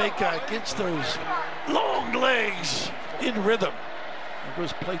 Baycott gets those long legs in rhythm. There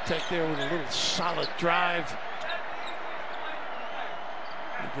goes Playtech there with a little solid drive.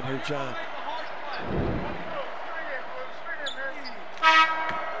 Making her job.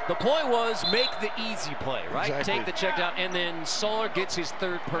 The point was make the easy play, right? Exactly. Take the check down, and then Sarr gets his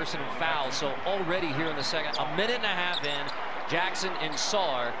third personal foul. So already here in the second, a minute and a half in, Jackson and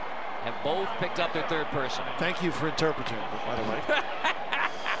Sarr have both picked up their third personal. Thank you for interpreting, by the way.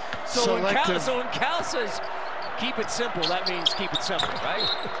 So when Cal says keep it simple, that means keep it simple, right?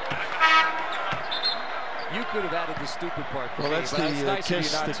 You could have added the stupid part. Well, that's the nice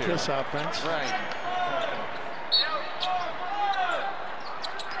kiss offense. Right.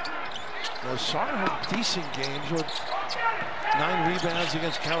 Well, Sarr had decent games with 9 rebounds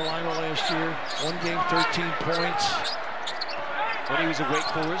against Carolina last year. One game, 13 points. When he was at Wake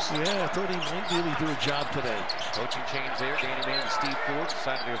Forest. Yeah, I thought he might really do a job today. Coaching change there. Danny Mann and Steve Ford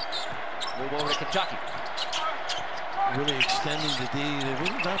decided to move over to Kentucky. Really extending the D. They've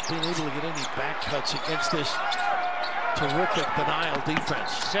really not been able to get any back cuts against this terrific denial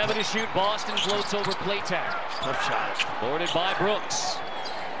defense. 7 to shoot. Boston floats over Playtech. Tough shot. Boarded by Brooks.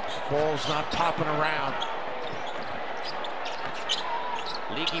 Ball's not popping around.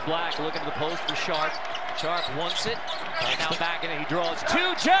 Leaky Black looking to the post for Sharp. Sharp wants it. And now back in it. He draws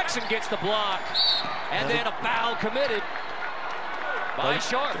 2. Jackson gets the block. And then a foul committed by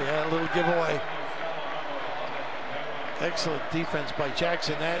Sharp. Yeah, a little giveaway. Excellent defense by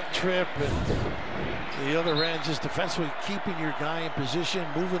Jackson. That trip and the other end, just defensively keeping your guy in position,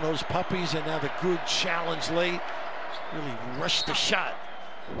 moving those puppies, and now the good challenge late. Really rushed the shot.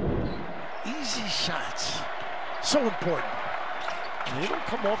 Easy shots. So important. And they don't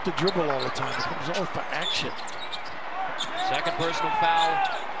come off the dribble all the time. It comes off for action. Second personal foul.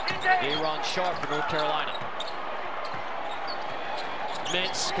 Aaron Sharp for North Carolina.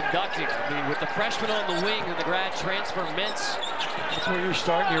 Mintz conducting. With the freshman on the wing and the grad transfer, Mintz. That's where you're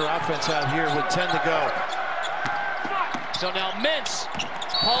starting your offense out here with 10 to go. So now Mintz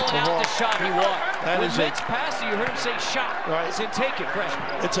calling out the shot he walked. When Mintz passed, you heard him say shot. Right. It's in take it,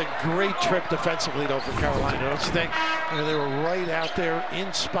 freshman. It's a great trip defensively, though, for Carolina. Don't you think? You know, they were right out there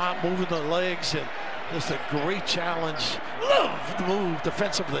in spot, moving the legs, and just a great challenge. Love the move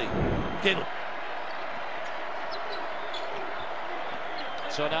defensively. Gable.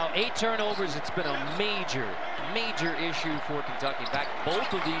 So now 8 turnovers. It's been a major issue for Kentucky. In fact,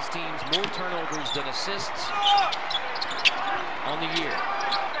 both of these teams more turnovers than assists on the year.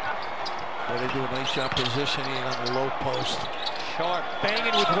 Well, they do a nice job positioning on the low post. Sharp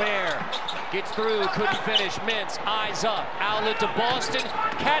banging with Ware. Gets through, couldn't finish. Mintz, eyes up. Outlet to Boston.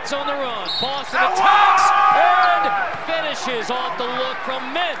 Cats on the run. Boston attacks and finishes off the look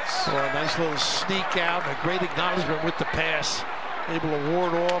from Mintz. Well, a nice little sneak out, a great acknowledgement with the pass. Able to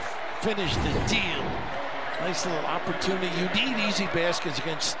ward off, finish the deal. Nice little opportunity. You need easy baskets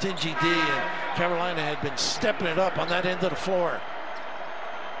against stingy D, and Carolina had been stepping it up on that end of the floor.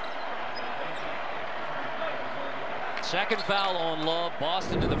 Second foul on Love.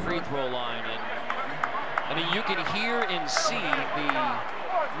 Boston to the free throw line. And I mean, you can hear and see the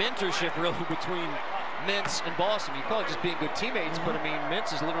mentorship really between Mintz and Boston. You call it just being good teammates, but I mean,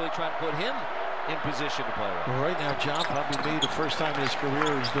 Mintz is literally trying to put him in position to play. Well, right now, John probably made the first time in his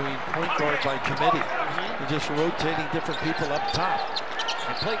career he's doing point guard by committee. And just rotating different people up top.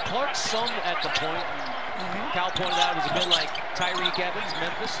 And played Clarke some at the point. Cal pointed out it was a bit like Tyreek Evans,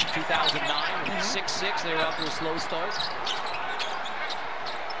 Memphis, in 2009. 6'6", they were out to a slow start.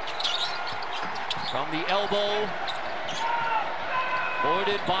 From the elbow,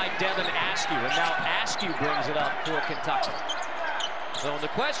 boarded by Devin Askew. And now Askew brings it up for Kentucky. So the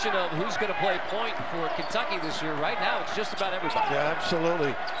question of who's going to play point for Kentucky this year, right now, it's just about everybody. Yeah,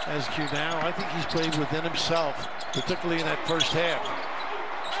 absolutely. Askew now, I think he's played within himself, particularly in that first half.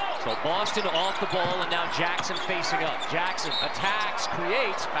 So Boston off the ball, and now Jackson facing up. Jackson attacks,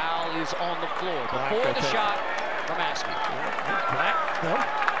 creates, foul is on the floor. Before the shot from Askew. Black, no?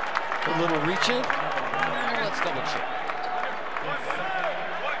 A little reach in. Let's double check.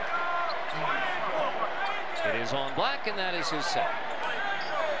 It is on Black, and that is his set.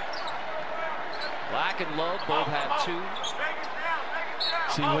 Black and Love both had 2.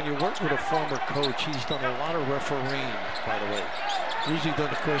 See, when you work with a former coach, he's done a lot of refereeing, by the way. Usually during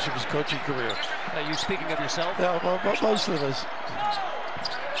the course of his coaching career. Are you speaking of yourself? Yeah, well, most of us.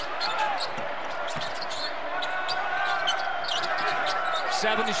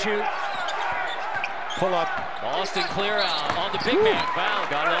 7 to shoot. Pull up. Boston clear out on the big man. Foul.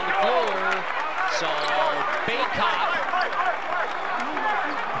 Got it on the floor. So Baycott.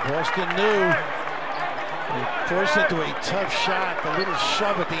 Boston knew. Forced into a tough shot. The little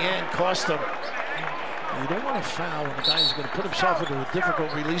shove at the end cost him. You don't want to foul when the guy's going to put himself into a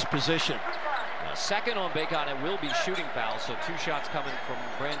difficult release position. Second on Baycott, it will be shooting fouls. So 2 shots coming from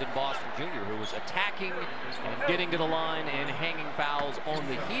Brandon Boston Jr., who was attacking and getting to the line and hanging fouls on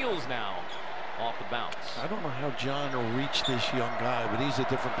the heels now off the bounce. I don't know how John will reach this young guy, but he's a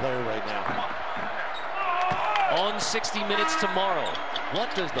different player right now. On 60 Minutes tomorrow,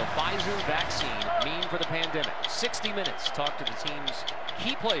 what does the Pfizer vaccine mean for the pandemic? 60 Minutes. Talk to the team's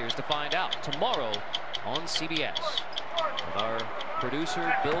key players to find out. Tomorrow on CBS. With our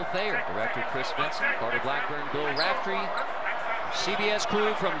producer, Bill Thayer, director, Chris Vincent, Carter Blackburn, Bill Raftery, CBS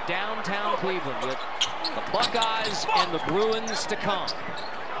crew from downtown Cleveland with the Buckeyes and the Bruins to come.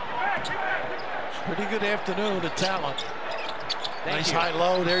 Pretty good afternoon to talent. Nice Thank you.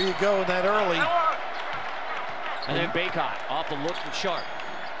 high-low. There you go, that early. And then Baycott off the look from Sharp.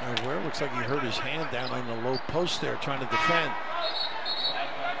 Ware looks like he hurt his hand down on the low post there trying to defend.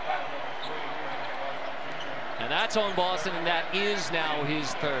 And that's on Boston, and that is now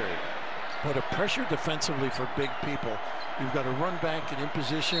his third. But a pressure defensively for big people. You've got to run back and in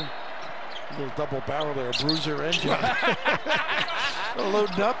position. A little double barrel there, a bruiser and John.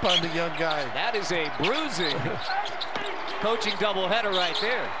 Loading up on the young guy. That is a bruising coaching doubleheader right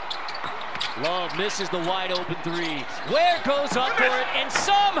there. Love misses the wide open 3. Ware goes up for it, and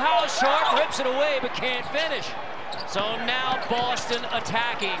somehow Sharp rips it away but can't finish. So now Boston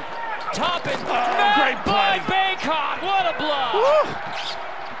attacking. Top and great play. Baycott. What a blow.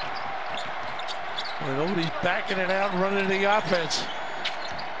 Well, nobody's backing it out and running the offense.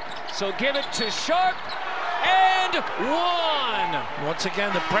 So give it to Sharp, and 1. Once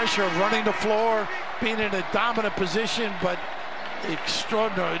again, the pressure of running the floor, being in a dominant position, but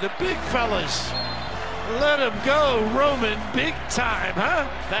extraordinary. The big fellas, let him go, Roman, big time, huh?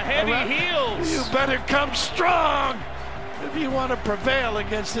 The heavy heels. You better come strong if you want to prevail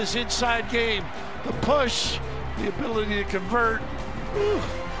against this inside game. The push, the ability to convert. Whew.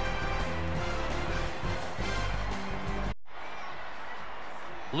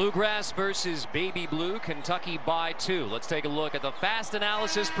 Bluegrass versus Baby Blue, Kentucky by 2. Let's take a look at the fast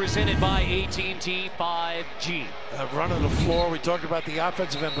analysis presented by AT&T 5G. Running the floor, we talked about the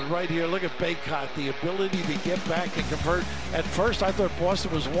offensive end, but right here, look at Baycott, the ability to get back and convert. At first, I thought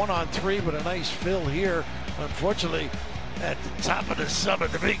Boston was 1-on-3, but a nice fill here. Unfortunately, at the top of the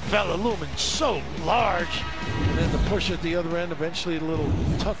summit, the big fella looming so large. And then the push at the other end, eventually a little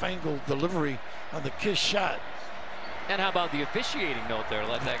tough angle delivery on the kiss shot. And how about the officiating note there?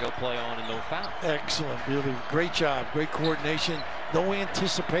 Let that go play on and no foul. Excellent, really great job, great coordination, no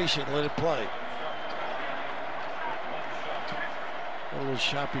anticipation, let it play. A little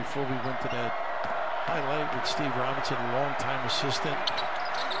shot before we went to that highlight with Steve Robinson, a longtime assistant.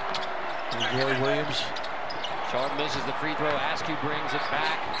 And Roy Williams. Sharp misses the free throw. Askew brings it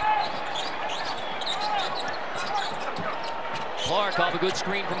back. Clarke off a good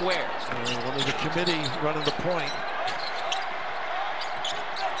screen from Ware. And one of the committee running the point.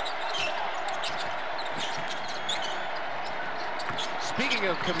 Speaking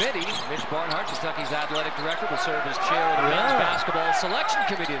of committee, Mitch Barnhart, Kentucky's athletic director, will serve as chair of the men's basketball selection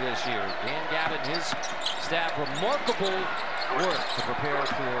committee this year. Dan Gavin and his staff, remarkable work to prepare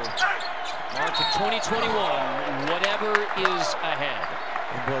for March of 2021, whatever is ahead.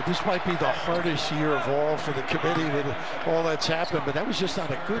 And boy, this might be the hardest year of all for the committee with all that's happened, but that was just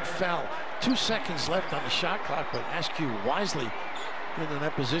on a good foul. 2 seconds left on the shot clock, but Askew wisely in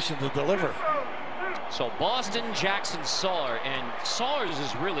that position to deliver. So Boston, Jackson, Sarr, and Sarr's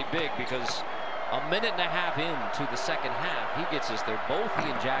is really big because a minute and a half into the second half, he gets us there. Both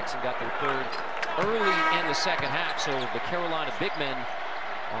he and Jackson got their third early in the second half, so the Carolina big men,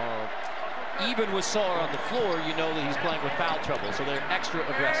 even with Sarr on the floor, you know that he's playing with foul trouble, so they're extra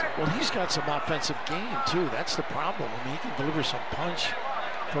aggressive. Well, he's got some offensive game, too. That's the problem. I mean, he can deliver some punch.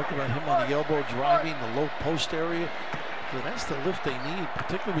 Talk about him on the elbow driving, the low post area. So that's the lift they need,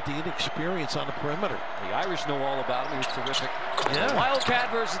 particularly with the inexperience on the perimeter. The Irish know all about him. He was terrific. Yeah.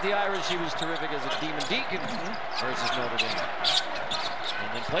 Wildcat versus the Irish, he was terrific as a Demon Deacon versus Notre Dame.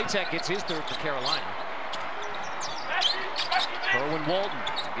 And then Platek gets his third for Carolina. Kerwin Walton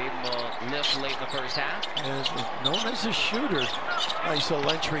Gave him a lift late in the first half. And known as a shooter. Nice little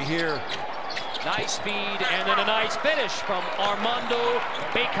entry here. Nice speed, and then a nice finish from Armando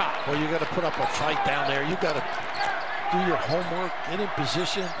Bacot. Well, you got to put up a fight down there. You got to do your homework, get in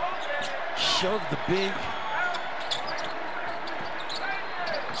position, shove the big.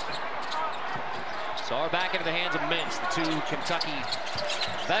 Sarr back into the hands of Mintz, the two Kentucky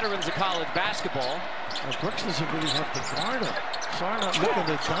veterans of college basketball. Brooks doesn't really have to guard him. Sarr not looking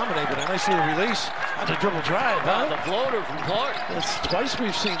to dominate, but a nice little release on the dribble drive. Huh? The floater from Clarke. That's twice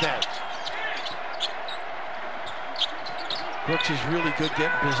we've seen that. Brooks is really good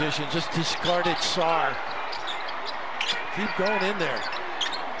getting position. Just discarded Sarr. Keep going in there.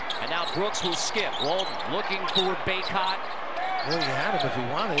 And now Brooks will skip. Walden looking for Bacot. Well, you had him if he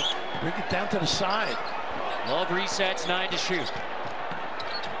wanted. Bring it down to the side. Love resets, 9 to shoot.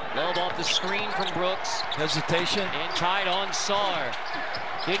 Love off the screen from Brooks. Hesitation. And tied on Sarr.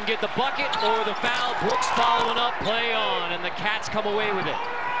 Didn't get the bucket or the foul. Brooks following up, play on, and the Cats come away with it.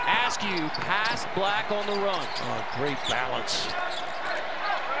 Askew past Black on the run. Oh, great balance.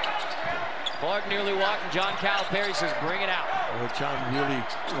 Clarke nearly walked, and John Calipari says, bring it out. Oh, John really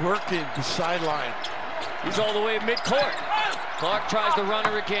working the sideline. He's all the way midcourt. Clarke tries the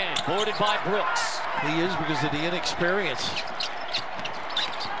runner again, boarded by Brooks. He is because of the inexperience.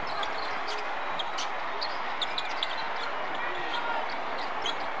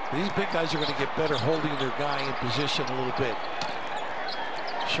 These big guys are going to get better holding their guy in position a little bit.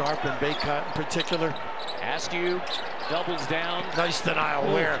 Sharp and Bacot in particular. Askew doubles down. Nice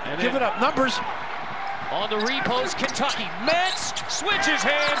denial. Ware. Give it up. Numbers. On the repost, Kentucky. Mintz switches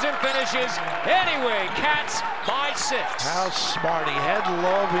hands and finishes. Anyway, Cats by 6. How smart. He had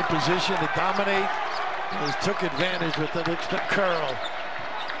Love in position to dominate. He took advantage with the curl.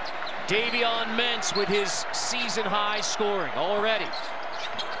 Davion Mintz with his season-high scoring already.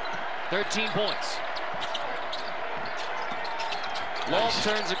 13 points. Love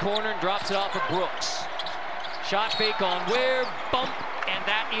turns the corner and drops it off of Brooks. Shot fake on Ware, bump, and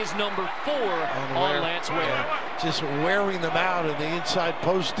that is number 4 on Lance Ware. Yeah, just wearing them out in the inside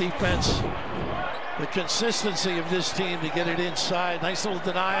post defense. The consistency of this team to get it inside. Nice little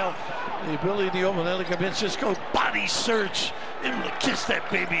denial. The ability of the Omanelli Mintz just go body search, able to kiss that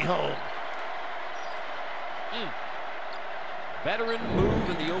baby home. Veteran move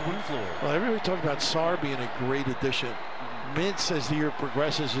in the open floor. Well, everybody talking about Sarr being a great addition. Mintz, as the year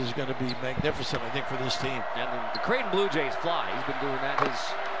progresses, is going to be magnificent, I think, for this team. And the Creighton Blue Jays fly. He's been doing that his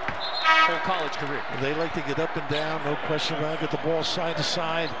whole college career. They like to get up and down, no question about it. Get the ball side to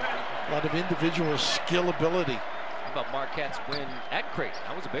side. A lot of individual skill ability. How about Marquette's win at Creighton?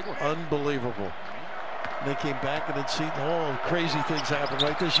 That was a big one. Unbelievable. And they came back and had seen all crazy things happen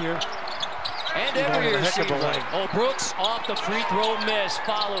right this year. And every year, oh, Brooks off the free throw miss,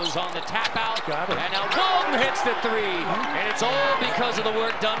 follows on the tap out. Got it. And now Walden hits the 3. And it's all because of the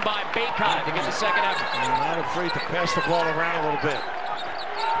work done by Bacot to get the second effort. They're not afraid to pass the ball around a little bit.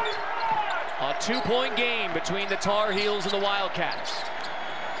 A 2-point game between the Tar Heels and the Wildcats.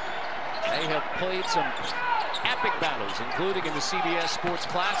 They have played some epic battles, including in the CBS Sports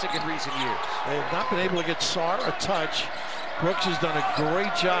Classic in recent years. They have not been able to get Sarr a touch. Brooks has done a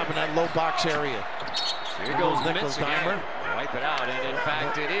great job in that low box area. Here goes Mintz again. Wipe it out, and in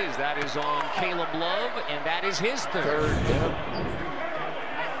fact it is. That is on Caleb Love, and that is his third. Yeah.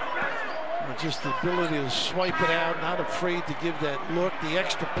 Just the ability to swipe it out, not afraid to give that look, the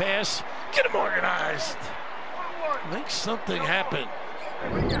extra pass. Get him organized. Make something happen.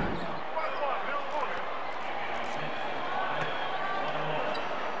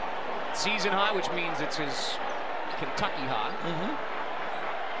 Season high, which means it's his Kentucky high.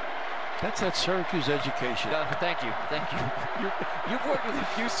 That's that Syracuse education. Thank you. You've worked with a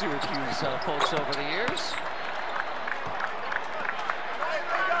few Syracuse folks over the years.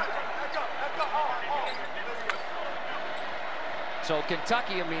 So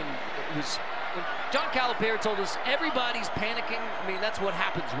Kentucky, I mean, it was when John Calipari told us everybody's panicking. I mean, that's what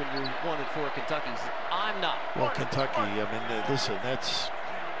happens when you're 1-4 Kentucky. I'm not. Well, Kentucky, I mean, listen, that's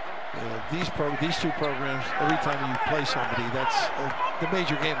these two programs. Every time you play somebody, that's the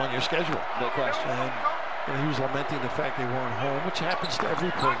major game on your schedule. No question. And he was lamenting the fact they weren't home, which happens to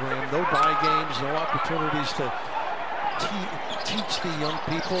every program. No bye games, no opportunities to teach the young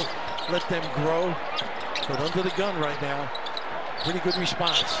people, let them grow. But under the gun right now. Pretty good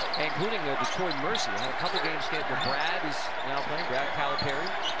response. Including Detroit Mercy. Had a couple games where Brad is now playing, Brad Calipari.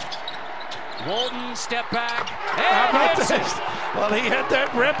 Walden, step back, and hits it. Well, he had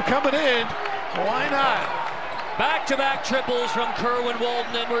that rep coming in. Why not? Back-to-back triples from Kerwin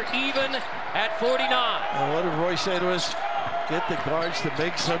Walden, and we're even at 49. And what did Roy say to us? Get the guards to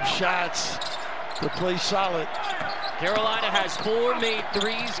make some shots to play solid. Carolina has 4 made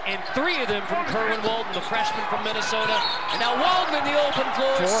threes, and 3 of them from Kerwin Walton, the freshman from Minnesota. And now Walton in the open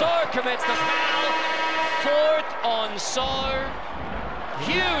floor. Sarr commits the foul. 4th on Sarr.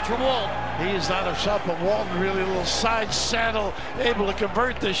 Huge from Walton. He is not himself, but Walton really a little side saddle, able to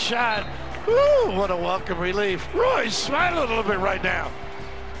convert the shot. Woo, what a welcome relief. Roy's smiling a little bit right now.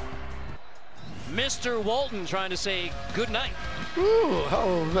 Mr. Walton trying to say good night. Ooh,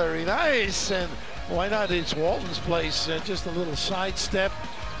 oh, very nice. And why not? It's Walton's place. Just a little sidestep.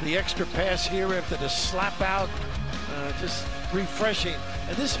 The extra pass here after the slap out. Just refreshing.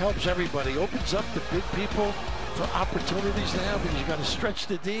 And this helps everybody. Opens up the big people for opportunities now because you got to stretch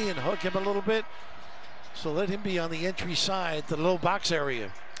the D and hook him a little bit. So let him be on the entry side, the low box area.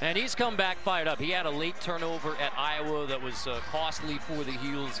 And he's come back fired up. He had a late turnover at Iowa that was costly for the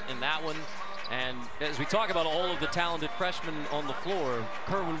Heels in that one. And as we talk about all of the talented freshmen on the floor,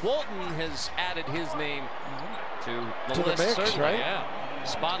 Kerwin Walton has added his name to the list, mix, certainly. right? Yeah.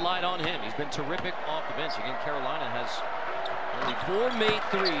 Spotlight on him. He's been terrific off the bench. Again, Carolina has only 4 made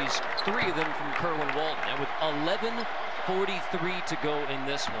threes, 3 of them from Kerwin Walton. And with 11:43 to go in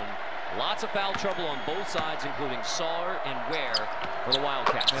this one, lots of foul trouble on both sides, including Sarr and Ware for the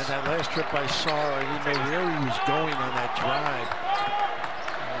Wildcats. And that last trip by Sarr, I didn't know where he was going on that drive.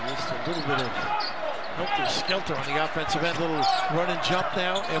 Just a little bit of helter-skelter on the offensive end. Little run and jump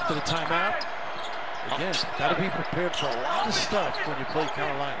now after the timeout. Again, got to be prepared for a lot of stuff when you play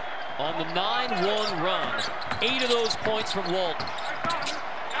Carolina. On the 9-1 run, 8 of those points from Walton.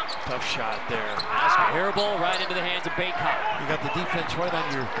 Tough shot there. Askew, air ball right into the hands of Baycott. You got the defense right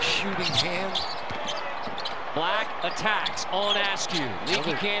on your shooting hand. Black attacks on Askew.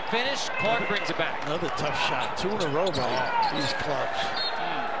 Leaky can't finish. Clarke brings it back. Another tough shot. 2 in a row by these clubs.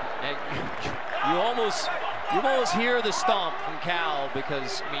 And you almost hear the stomp from Cal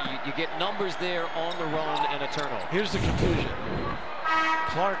because I mean you get numbers there on the run and a turnover. Here's the conclusion.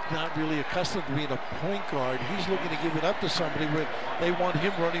 Clarke not really accustomed to being a point guard. He's looking to give it up to somebody, but they want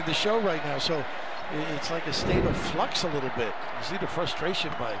him running the show right now. So it's like a state of flux a little bit. You see the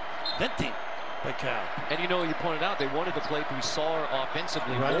frustration by venting by Cal. And you know, you pointed out they wanted to play through Sarr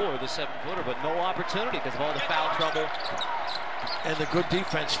offensively more, the 7-footer, but no opportunity because of all the foul trouble. And the good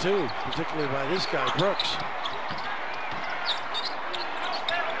defense too, particularly by this guy, Brooks.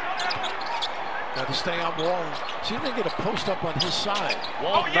 Got to stay on Walton. See if they get a post up on his side.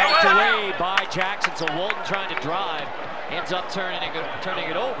 Walton knocked away by Jackson, so Walton trying to drive, ends up turning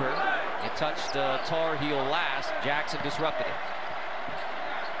it over. It touched Tar Heel last. Jackson disrupted it.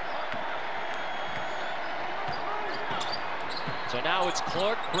 So now it's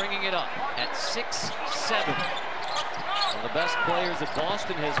Clarke bringing it up at 6'7". One of the best players that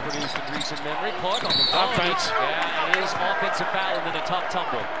Boston has produced in recent memory. Clarke on the offense. Yeah, it is offensive foul and then a tough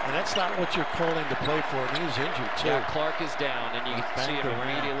tumble. And that's not what you're calling to play for, and he's injured too. Yeah, Clarke is down, and you can see him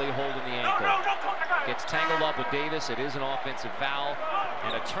immediately holding the ankle. Gets tangled up with Davis. It is an offensive foul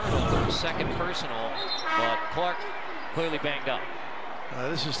and a turnover, second personal, but Clarke clearly banged up.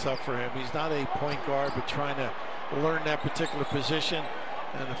 This is tough for him. He's not a point guard, but trying to learn that particular position.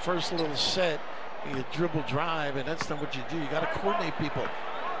 And the first little set, you dribble drive, and that's not what you do. You got to coordinate people.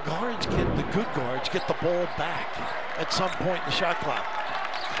 Guards the good guards get the ball back at some point in the shot clock.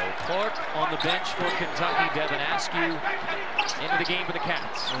 So Clarke on the bench for Kentucky. Devin Askew into the game for the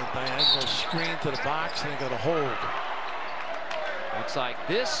Cats. And diagonal screen to the box, and they got a hold. Looks like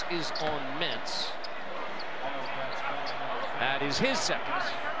this is on Mintz. That is his second.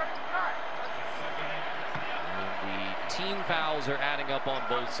 Team fouls are adding up on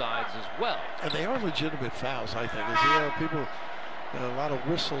both sides as well. And they are legitimate fouls, I think. As you know, people, a lot of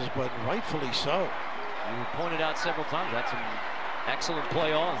whistles, but rightfully so. You pointed out several times that's an excellent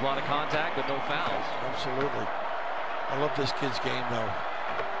play on. A lot of contact, but no fouls. Absolutely. I love this kid's game, though.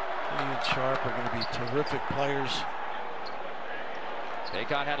 He and Sharp are going to be terrific players.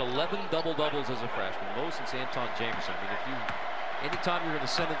 Baycott had 11 double-doubles as a freshman, most since Anton Jameson. I mean, anytime you're going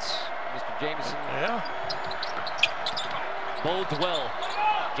to sentence Mr. Jameson, bodes well.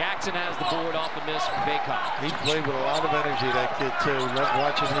 Jackson has the board off the miss from Baycott. He played with a lot of energy, that kid, too. Love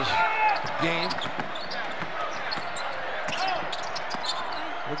watching his game.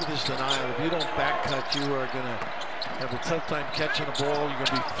 Look at this denial. If you don't back cut, you are going to have a tough time catching the ball. You're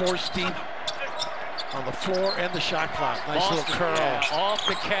going to be forced deep on the floor and the shot clock. Nice little curl. Yeah, off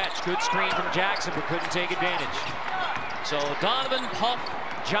the catch. Good screen from Jackson, but couldn't take advantage. So Donovan Puff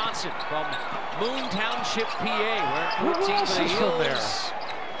Johnson from Moon Township, PA. Wearing 14 for the Heels.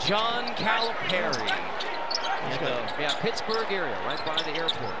 John Calipari. Yeah, Pittsburgh area, right by the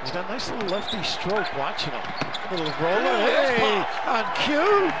airport. He's got a nice little lefty stroke watching him. Little roller. Hey, on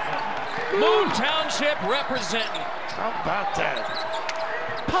cue. Moon Township representing. How about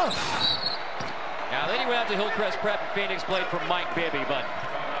that? Puff. Now, then you went out to Hillcrest Prep and Phoenix, played for Mike Bibby, but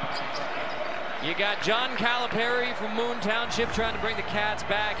you got John Calipari from Moon Township trying to bring the Cats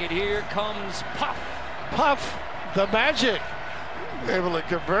back, and here comes Puff. Puff, the magic. Able to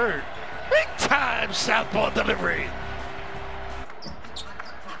convert. Big time southpaw delivery.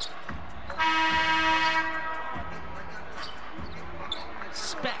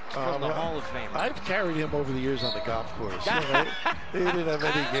 Respect from the Hall of Fame. I've carried him over the years on the golf course. You know, he didn't have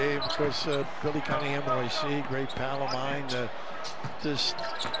any game. Of course, Billy Cunningham, OIC, great pal of mine. Just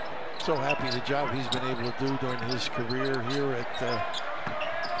so happy the job he's been able to do during his career here at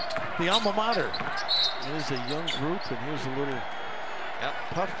the alma mater. Here's a young group, and here's a little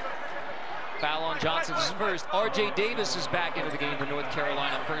Puff. Foul on Johnson's first. R.J. Davis is back into the game for North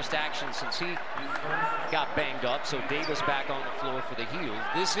Carolina. First action since he got banged up. So Davis back on the floor for the Heels.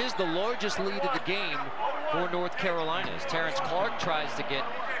 This is the largest lead of the game for North Carolina as Terrence Clarke tries to get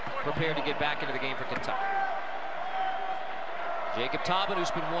prepared to get back into the game for Kentucky. Jacob Tobin, who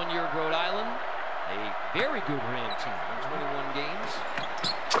spent 1 year at Rhode Island, a very good Ram team in 21 games.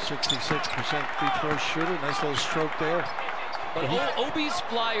 66% free throw shooter. Nice little stroke there. But OB's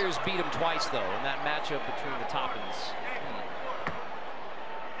Flyers beat him twice, though, in that matchup between the Toppins.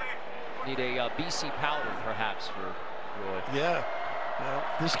 Need a BC powder, perhaps, for Roy. Yeah. Well,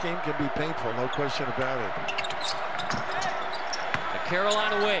 this game can be painful, no question about it. The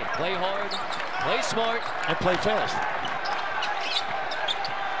Carolina way. Play hard, play smart, and play fast.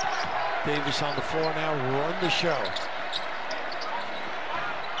 Davis on the floor now, run the show.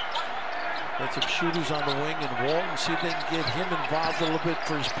 Got some shooters on the wing, and Walton, see if they can get him involved a little bit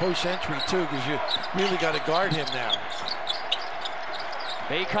for his post entry too, because you really got to guard him now.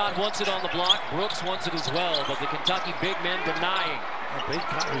 Baycott wants it on the block. Brooks wants it as well, but the Kentucky big men denying.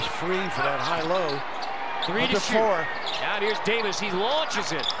 Baycott was free for that high-low. 3 to shoot. Now here's Davis. He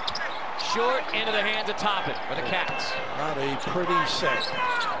launches it short into the hands of Toppin for the Cats. Not a pretty set.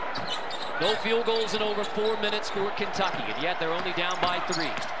 No field goals in over 4 minutes for Kentucky, and yet they're only down by 3.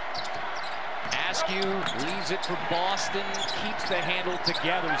 Askew leaves it for Boston, keeps the handle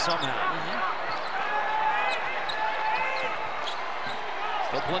together somehow.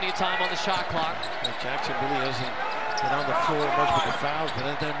 Still plenty of time on the shot clock. Jackson really hasn't been on the floor much with the fouls,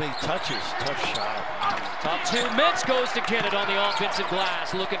 but then made touches. Tough shot. Top 2. Mintz goes to get it on the offensive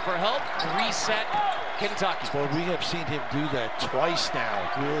glass, looking for help. Reset Kentucky. Well, we have seen him do that twice now.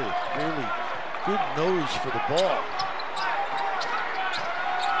 Really good nose for the ball.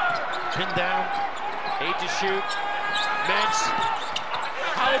 Pinned down. 8 to shoot. Mintz.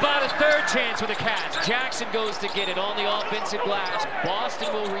 How about a third chance for the Cats? Jackson goes to get it on the offensive glass.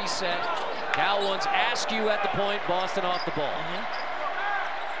 Boston will reset. Now wants Askew at the point. Boston off the ball.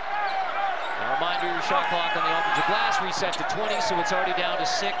 A reminder, shot clock on the offensive glass reset to 20, so it's already down to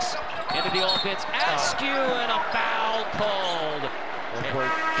 6. Into the offense. Askew and a foul called. Oh boy,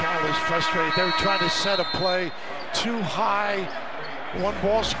 Cal is frustrated. They were trying to set a play too high. 1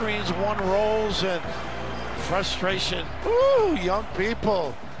 ball screens, 1 rolls, and frustration. Ooh, young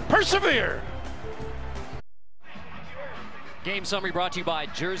people, persevere. Game summary brought to you by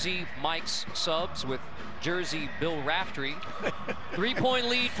Jersey Mike's Subs with Jersey Bill Raftery. 3-point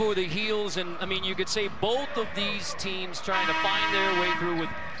lead for the Heels, and I mean, you could say both of these teams trying to find their way through with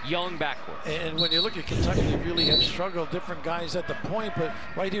young backcourt. And when you look at Kentucky, they really have struggled, different guys at the point, but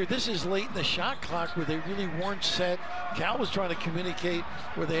right here, this is late in the shot clock where they really weren't set. Cal was trying to communicate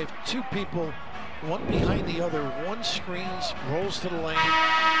where they have 2 people, one behind the other, one screens, rolls to the lane,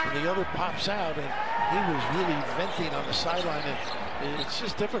 and the other pops out, and he was really venting on the sideline, and it's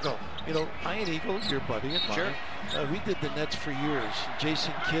just difficult. You know, Iron Eagle, your buddy and mine, sure. We did the Nets for years.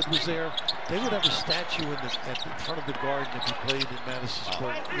 Jason Kidd was there. They would have a statue in front of the Garden if he played in Madison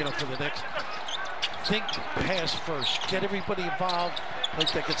Square, you know, for the next. Think pass first. Get everybody involved. I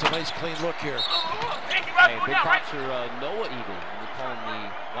think it's a nice, clean look here. Hey, big props for Noah Eagle. We call him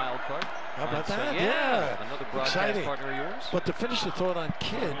the wild card. How about that? Yeah. Another broadcast Exciting. Partner of yours. But to finish the thought on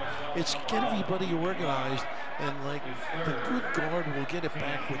Kidd, it's get everybody organized, and like the good guard will get it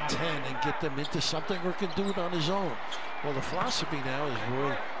back with 10 and get them into something, or can do it on his own. Well, the philosophy now is,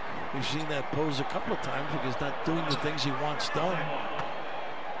 Roy, we've seen that pose a couple of times because he's not doing the things he wants done.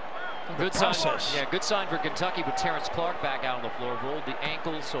 Good sign. Yeah, good sign for Kentucky with Terrence Clarke back out on the floor. Rolled the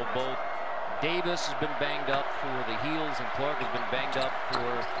ankle, so both Davis has been banged up for the Heels and Clarke has been banged up for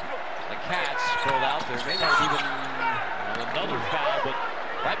the Cats. Pulled out there. May not even another foul, but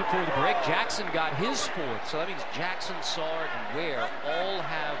Right before the break, Jackson got his 4th. So that means Jackson, Sarr, and Ware all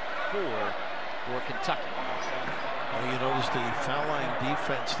have 4 for Kentucky. Well, you notice the foul line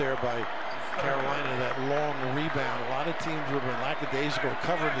defense there by Carolina, that long rebound. A lot of teams were lackadaisical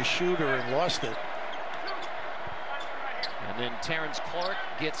covering the shooter and lost it. And then Terrence Clarke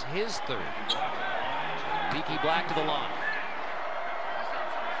gets his 3rd. Leaky Black to the line.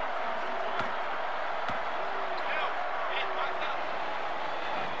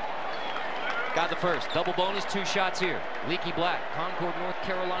 Got the first. Double bonus, 2 shots here. Leaky Black, Concord, North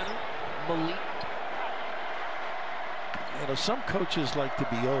Carolina. Malik. You know, some coaches like to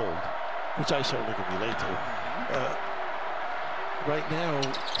be old, which I certainly can relate to. Right now,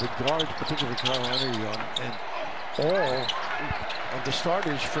 the guards, particularly Carolina, are young, and all of the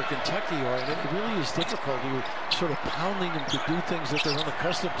starters for Kentucky are, and it really is difficult. You're sort of pounding them to do things that they're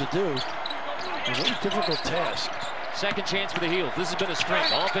unaccustomed to do. A very difficult task. Second chance for the Heels. This has been a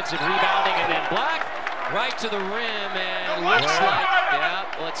strength. Offensive rebounding, and then Black right to the rim, and looks like, yeah,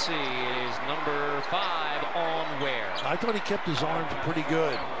 let's see, it is number 5 on Ware. I thought he kept his arms pretty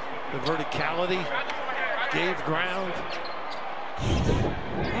good. The verticality, gave ground.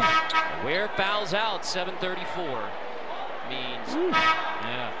 Ware fouls out, 7:34. Means,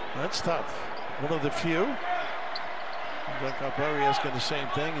 yeah. That's tough. One of the few. Like Barry asking the same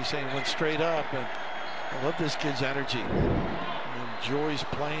thing. He's saying went straight up, and I love this kid's energy. He enjoys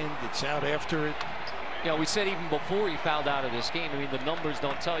playing, gets out after it. You know, we said even before he fouled out of this game, I mean, the numbers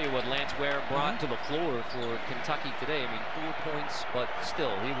don't tell you what Lance Ware brought to the floor for Kentucky today. I mean, 4 points, but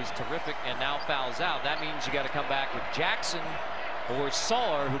still, he was terrific, and now fouls out. That means you got to come back with Jackson or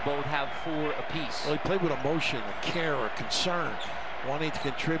Sarr, who both have 4 apiece. Well, he played with emotion, a care, a concern, wanting to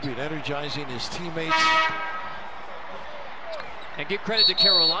contribute, energizing his teammates. And give credit to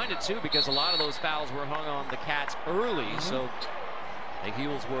Carolina, too, because a lot of those fouls were hung on the Cats early, so the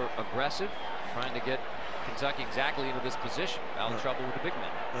Heels were aggressive, trying to get Kentucky exactly into this position. Out of trouble with the big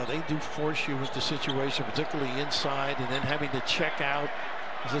men. They do force you with the situation, particularly inside, and then having to check out.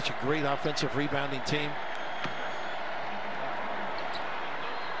 Such a great offensive rebounding team.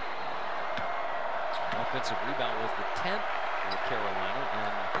 Offensive rebound was the 10th for Carolina,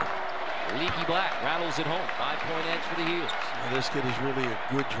 and Leaky Black rattles it home. 5-point edge for the Heels. Well, this kid is really a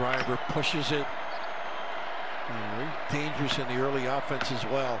good driver, pushes it. Very dangerous in the early offense as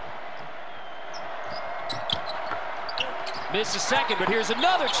well. Missed a second, but here's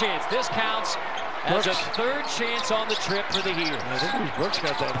another chance. This counts as Brooks. a 3rd chance on the trip for the Heels. I think it was Brooks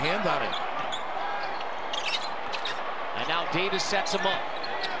got that hand on it. And now Davis sets him up.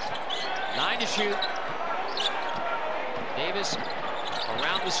 9 to shoot. Davis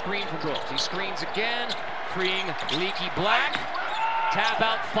around the screen from Brooks. He screens again, freeing Leaky Black. Tap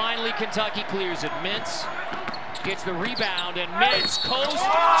out, finally Kentucky clears it. Mintz gets the rebound, and Mintz coast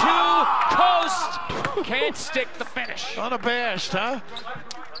to coast. Can't stick the finish. Unabashed, huh?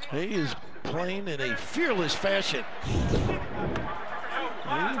 He is playing in a fearless fashion. He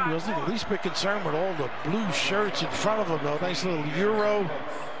wasn't the least bit concerned with all the blue shirts in front of him, though. Nice little Euro,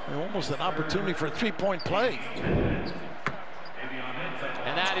 and almost an opportunity for a 3-point play.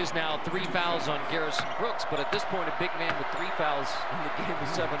 And that is now 3 fouls on Garrison Brooks, but at this point, a big man with 3 fouls in the game with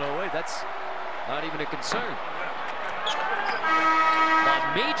 7:08, that's not even a concern.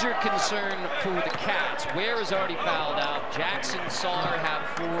 A major concern for the Cats. Ware is already fouled out. Jackson, Sarr have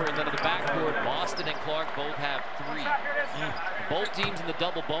 4, and then in the backcourt, Boston and Clarke both have 3. Both teams in the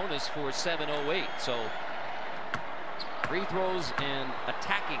double bonus for 7:08. So free throws and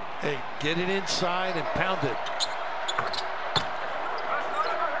attacking. Hey, get it inside and pound it.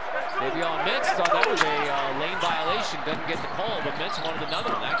 Maybe on Mintz, thought that was a lane violation. Doesn't get the call, but Mintz wanted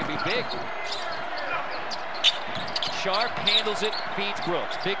another one. That could be big. Sharp handles it, feeds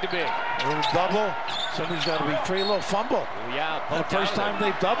Brooks. Big to big. A little double. Somebody's got to be free. A little fumble. Yeah, the first time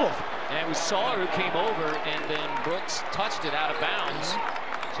they've doubled. And it was Sarr who came over, and then Brooks touched it out of bounds.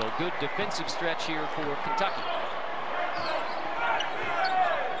 So good defensive stretch here for Kentucky.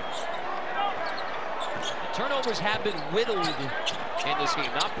 The turnovers have been whittled in this game.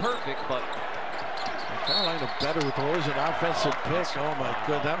 Not perfect, but Carolina better with always an offensive pick. Oh my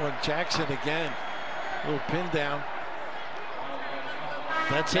God, that one Jackson again. Little pin down.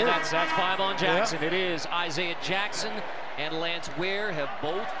 That's it. That's 5 on Jackson. Yeah. It is Isaiah Jackson and Lance Ware have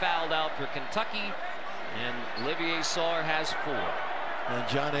both fouled out for Kentucky, and Olivier Sarr has 4. And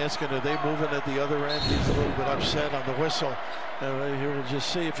John asking, are they moving at the other end? He's a little bit upset on the whistle. Right here, we'll just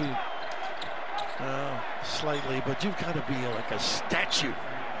see if he slightly, but you've got to be like a statue.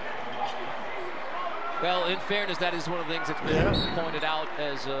 Well, in fairness, that is one of the things that's been pointed out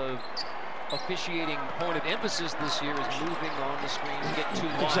as officiating point of emphasis this year is moving on the screen to get too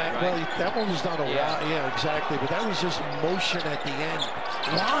wide. Exactly. Right? Well, that one was not a wide. Yeah, exactly. But that was just motion at the end.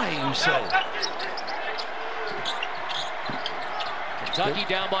 Why, you say? Kentucky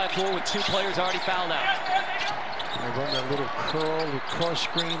down by 4 with 2 players already fouled out. They run that little curl, the cross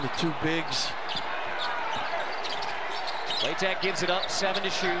screen, the 2 bigs. Clarke gives it up, 7 to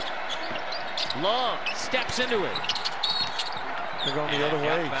shoot. Love steps into it. They're going the other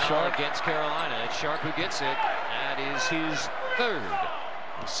way. Sarr against Carolina. It's Sarr who gets it. That is his 3rd.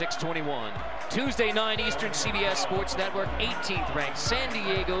 6:21. Tuesday night Eastern CBS Sports Network. 18th ranked San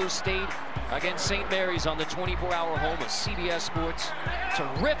Diego State against St. Mary's on the 24-hour home of CBS Sports.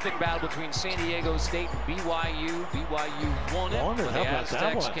 Terrific battle between San Diego State and BYU. BYU won it. How the about that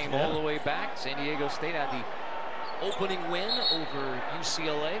Aztecs one? came all the way back. San Diego State had the opening win over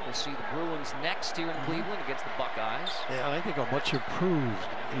UCLA. We'll see the Bruins next here in Cleveland against the Buckeyes. Yeah, I think a much improved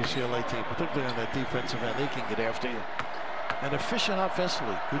UCLA team, particularly on that defensive end. They can get after you. And efficient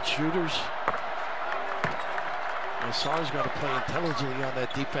offensively. Good shooters. And Sarr's got to play intelligently on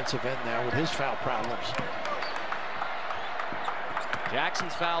that defensive end now with his foul problems.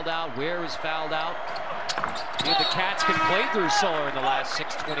 Jackson's fouled out. Ware is fouled out. Yeah, the Cats can play through Sarr in the last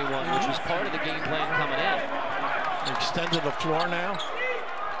 6:21, which was part of the game plan coming in. Extended the floor now.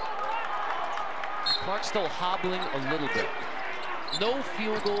 Clarke still hobbling a little bit. No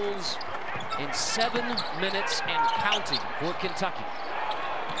field goals in 7 minutes and counting for Kentucky.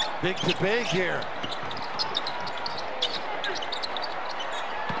 Big to big here.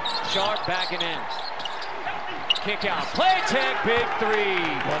 Sharp backing in. Kick out. Play tag, big 3.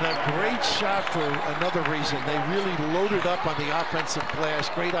 Well, a great shot for another reason. They really loaded up on the offensive glass.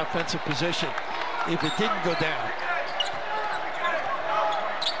 Great offensive position. If it didn't go down.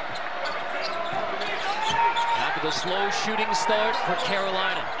 After the slow shooting start for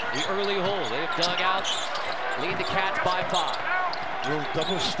Carolina, the early hole. They have dug out, lead the Cats by 5. A little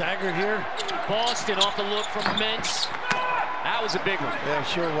double stagger here. Boston off the look from Mintz. That was a big one. Yeah,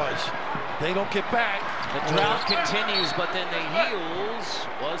 sure was. They don't get back. The drought continues, but then the heels.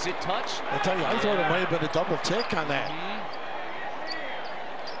 Was it touched? I tell you, I thought it might have been a double tick on that.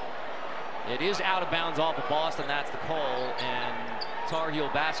 It is out of bounds off of Boston. That's the call, and Tar Heel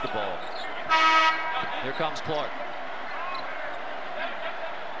basketball. Here comes Clarke.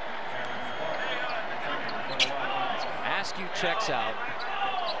 Askew checks out.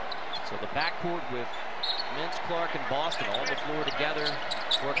 So the backcourt with Mintz, Clarke, and Boston all on the floor together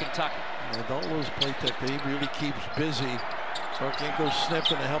for Kentucky. And don't lose play tech. He really keeps busy. Clarke can't go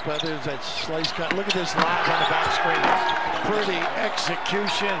sniffing to help others. That slice cut. Look at this lob on the back screen. Pretty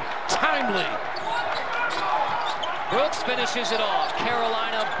execution. Timely. Brooks finishes it off.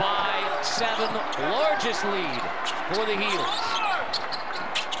 Carolina by 7. Largest lead for the Heels.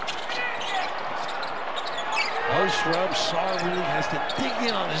 Post rub. Sarr really has to dig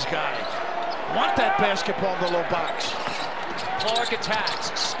in on his guy. Want that basketball in the low box. Clarke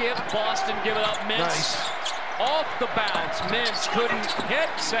attacks. Skip. Boston give it up. Mintz. Nice. Off the bounce. Mintz couldn't hit.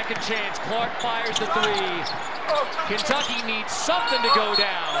 Second chance. Clarke fires the 3. Kentucky needs something to go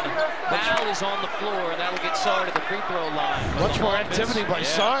down. Foul is on the floor, and that'll get Sarr to the free throw line. Much more activity by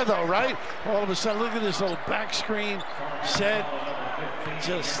Sarr, though, right? All of a sudden, look at this little back screen set.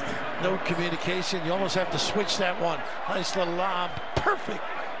 Just no communication. You almost have to switch that one. Nice little lob. Perfect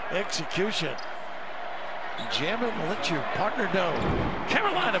execution. Jam it and let your partner know.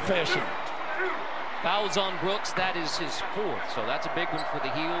 Carolina fashion. Fouls on Brooks. That is his 4th. So that's a big one for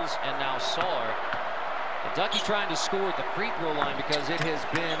the Heels. And now Sarr. Kentucky trying to score at the free throw line because it has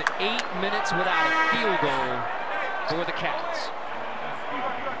been 8 minutes without a field goal for the Cats.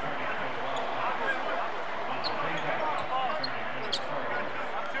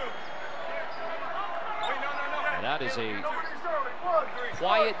 And that is a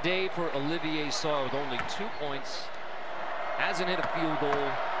quiet day for Olivier Sarr with only 2 points. Hasn't hit a field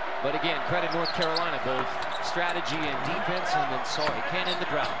goal. But again, credit North Carolina, both strategy and defense, and then Sarr, he can't end the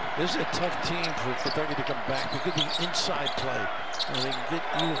drought. This is a tough team for Kentucky to come back. They get the inside play. And they can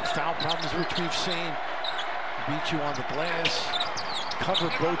get you in foul problems, which we've seen. Beat you on the glass. Cover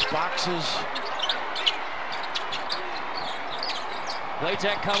both boxes.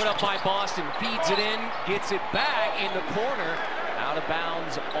 Clarke covered up by Boston, feeds it in, gets it back in the corner. Out of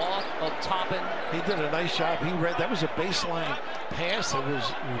bounds off of Toppin. He did a nice job. He read that was a baseline pass that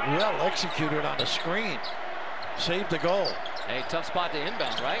was well executed on the screen. Saved the goal. Hey, tough spot to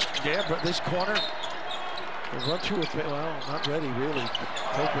inbound, right? Yeah, but this corner, they run through it. Well, not ready really.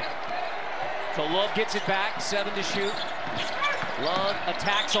 So Love gets it back, 7 to shoot. Love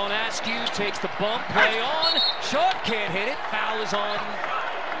attacks on Askew, takes the bump, play on. Shot can't hit it. Foul is on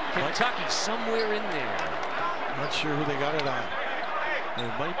Kentucky somewhere in there. Not sure who they got it on. It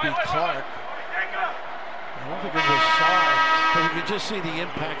might be Clarke. I don't think it was Sarr, but you can just see the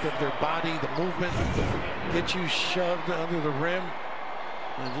impact of their body, the movement, get you shoved under the rim.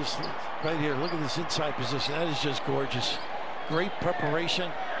 And just right here, look at this inside position. That is just gorgeous. Great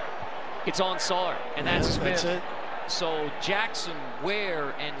preparation. It's on Sarr, and that's his fifth. That's it. So Jackson,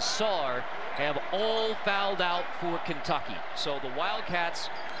 Ware, and Sarr have all fouled out for Kentucky. So the Wildcats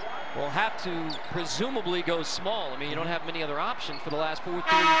will have to presumably go small. I mean, you don't have many other options for the last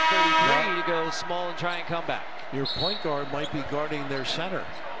 4-3-33 to go small and try and come back. Your point guard might be guarding their center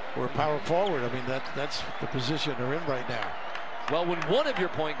or power forward. I mean, that's the position they're in right now. Well, when one of your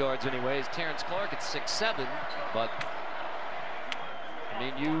point guards anyway is Terrence Clarke at 6'7", but I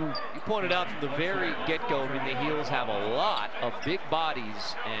mean, you pointed out from the very get-go, I mean, the Heels have a lot of big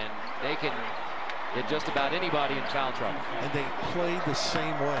bodies, and they can get just about anybody in foul trouble. And they play the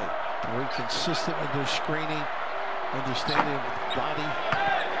same way. Very consistent with their screening, understanding of the body,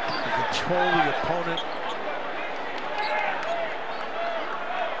 to control the opponent.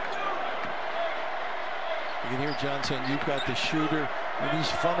 You can hear John saying you've got the shooter, and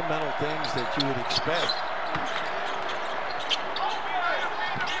these fundamental things that you would expect.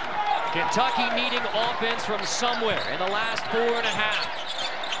 Kentucky needing offense from somewhere in the last 4.5.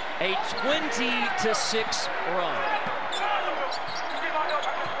 A 20-6 run.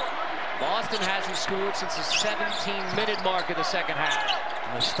 Boston hasn't scored since the 17-minute mark of the second half.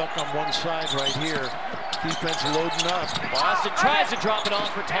 And they're stuck on one side right here. Defense loading up. Boston tries to drop it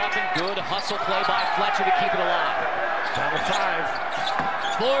off for Toppin. Good hustle play by Fletcher to keep it alive. Down to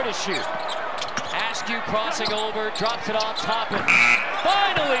 5. Florida shoot. Askew crossing over, drops it off Toppin.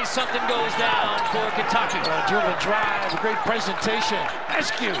 Finally, something goes down for Kentucky. Dribble drive, great presentation.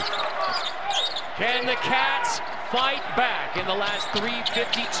 Askew. Can the Cats fight back in the last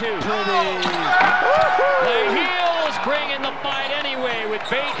 3:52? The Heels bring in the fight anyway with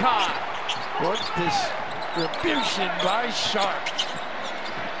Baycott. What distribution by Sarr.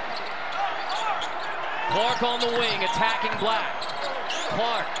 Clarke on the wing, attacking Black.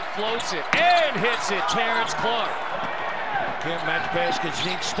 Clarke floats it and hits it. Terrence Clarke. Can't match baskets,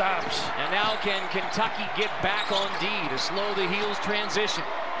 needs stops. And now can Kentucky get back on D to slow the Heels' transition?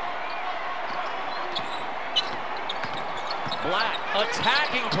 Black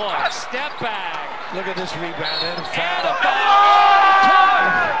attacking Clarke. Step back. Look at this rebound and And a foul.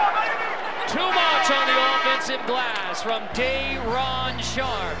 foul. Too much on the offensive glass from Day'Ron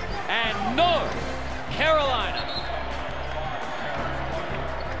Sharp and North Carolina.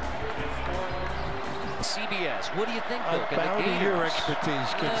 CBS, what do you think, Bill? Bow to your expertise.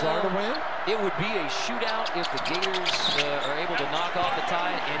 Can Florida win? It would be a shootout if the Gators are able to knock off the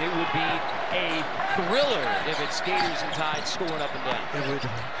Tide, and it would be a thriller if it's Gators and Tide scoring up and down. It would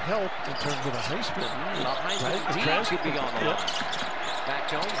help in terms of the Heisman. The Heisman indeed could be on the line. Mac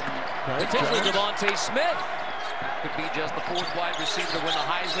Jones, Right, potentially Jones. Devontae Smith could be just the 4th wide receiver to win the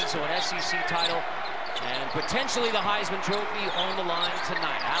Heisman, so an SEC title and potentially the Heisman Trophy on the line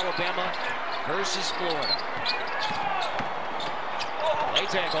tonight. Alabama versus Florida.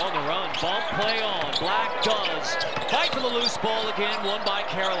 Latek on the run, bump play on. Black does fight for the loose ball again, won by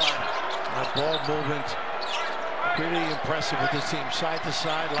Carolina. That ball movement, pretty impressive with this team. Side to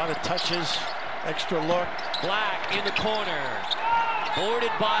side, a lot of touches, extra look. Black in the corner,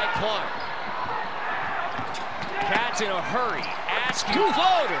 boarded by Clarke. Cats in a hurry. Askew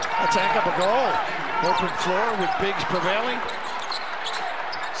floater. That's a heck of a goal. Open floor with bigs prevailing.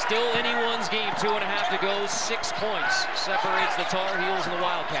 Still anyone's game. 2.5 to go. 6 points separates the Tar Heels and the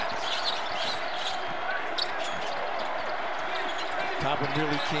Wildcats. Toppin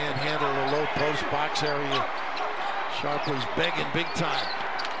really can't handle the low post box area. Sharp was begging big time.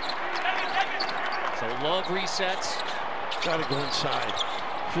 So Love resets. Got to go inside.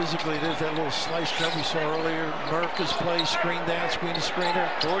 Physically, there's that little slice cut we saw earlier. Merk's play, screen down, screen to screener.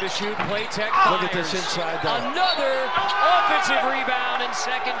 Florida shoot, play tech. Look at this inside though. Another offensive rebound and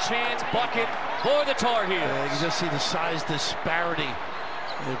second chance bucket for the Tar Heels. You can just see the size disparity,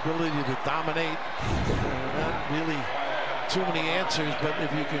 the ability to dominate. Not really too many answers, but if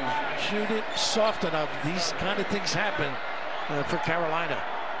you can shoot it soft enough, these kind of things happen for Carolina.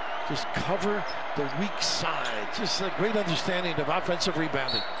 Just cover the weak side. Just a great understanding of offensive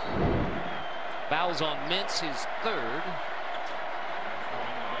rebounding. Fouls on Mintz, his 3rd.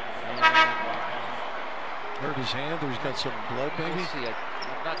 Hurt his hand, or he's got some blood maybe? We'll see.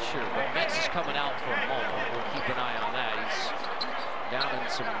 I'm not sure, but Mintz is coming out for a moment. We'll keep an eye on that. He's down in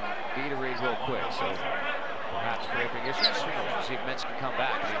some Gatorade real quick, so perhaps cramping issues. We'll see if Mintz can come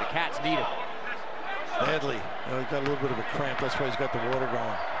back. I mean, the Cats need him. Badly. He's got a little bit of a cramp. That's why he's got the water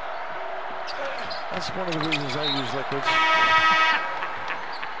going. That's one of the reasons I use liquids.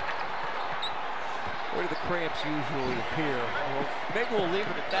 Where do the cramps usually appear? Well, maybe we'll leave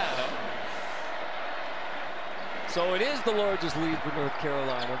it at that, huh? So it is the largest lead for North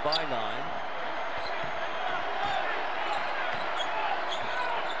Carolina by 9.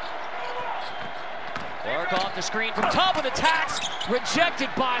 Clarke off the screen from top of the attacks, rejected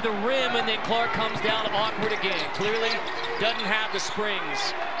by the rim, and then Clarke comes down awkward again. Clearly doesn't have the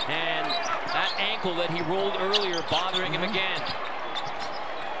springs, and that ankle that he rolled earlier bothering him again.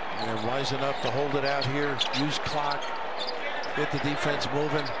 And wisen up to hold it out here, use clock, get the defense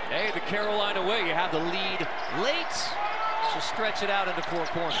moving. Hey, the Carolina way, you have the lead late, so stretch it out into 4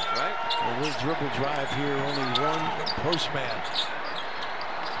 corners, right? A little dribble drive here, only one post man.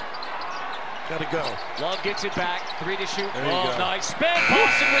 Gotta go. Love gets it back, 3 to shoot. Oh, nice spin.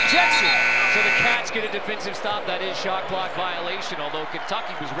 Boston rejects it. So the Cats get a defensive stop. That is shot clock violation, although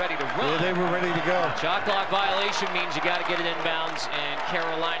Kentucky was ready to run. Yeah, they were ready to go. Shot clock violation means you got to get it inbounds, and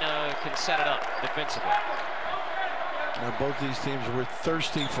Carolina can set it up defensively. Now both these teams were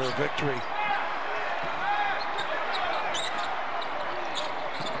thirsty for a victory.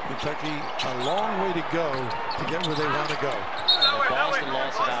 Kentucky, a long way to go to get where they want to go. Boston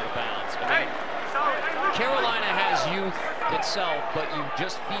lost it out of bounds. I mean, Carolina has youth itself, but you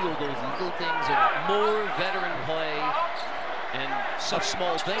just feel those little things of more veteran play, and such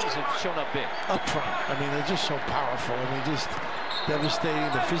small things have shown up big. Up front, I mean, they're just so powerful. I mean, just devastating.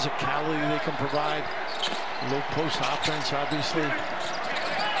 The physicality they can provide. Low post offense, obviously.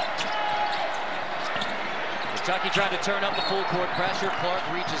 Kentucky trying to turn up the full court pressure. Clarke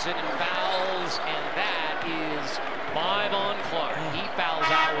reaches in and fouls, and that is 5 on Clarke. He fouls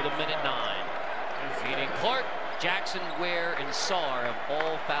out with 1:09. Meaning Clarke, Jackson, Ware, and Sarr have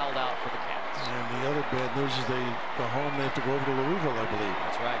all fouled out for the Cats. And the other bad news is they go home. They have to go over to Louisville, I believe.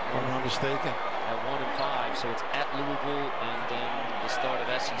 That's right. If I'm not mistaken. At 1 and 5, so it's at Louisville, and then the start of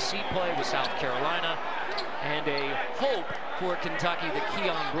SEC play with South Carolina, and a hope for Kentucky that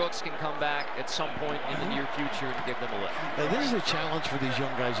Keon Brooks can come back at some point in the near future and give them a lift. Now, this is a challenge for these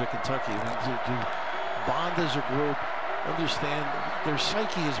young guys at Kentucky. I mean, to bond as a group, understand their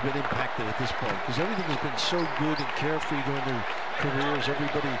psyche has been impacted at this point because everything has been so good and carefree during their careers.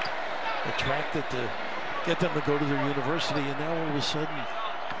 Everybody attracted to get them to go to their university, and now all of a sudden,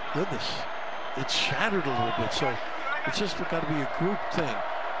 goodness, it's shattered a little bit. So it's just got to be a group thing.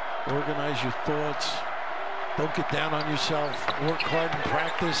 Organize your thoughts. Don't get down on yourself. Work hard in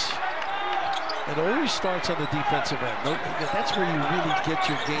practice. It always starts on the defensive end. That's where you really get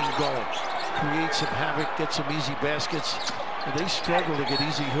your game going. Create some havoc, get some easy baskets. And they struggle to get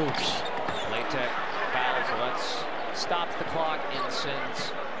easy hoops. Latek fouls, so that's stops the clock and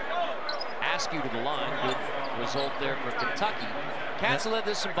sends Askew to the line. Good result there for Kentucky. Cats led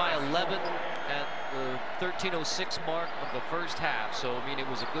this one by 11 at the 13:06 mark of the first half. So, I mean, it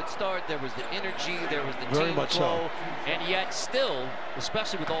was a good start. There was the energy, there was the team flow. And yet still,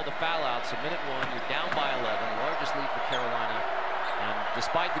 especially with all the foul outs, at minute 1, you're down by 11, largest lead for Carolina. And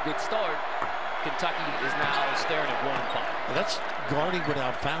despite the good start, Kentucky is now staring at 1 and 5. Well, that's guarding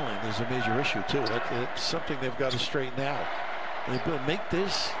without fouling is a major issue, too. That's something they've got to straighten out. They make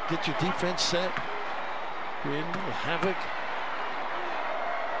this, get your defense set, create a little havoc.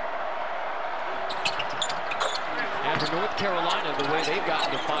 And for North Carolina, the way they've gotten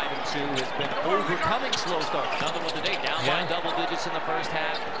to 5-2 has been overcoming slow starts. Another one today, down by double digits in the first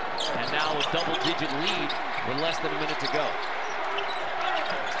half, and now a double-digit lead with less than a minute to go.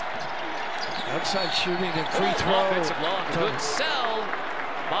 Outside shooting and free throw. Offensive long, good sell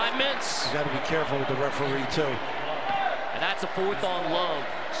by Mintz. You got to be careful with the referee, too. And that's a 4th on Love.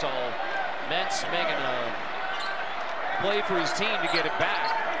 So Mintz making a play for his team to get it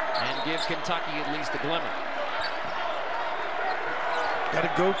back and give Kentucky at least a glimmer. Got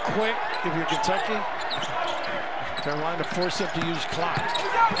to go quick if you're Kentucky. Carolina forced them to use clock.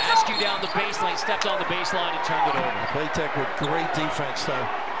 Askew down the baseline, stepped on the baseline and turned it over. Playtech with great defense, though.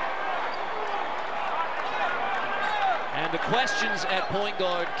 And the questions at point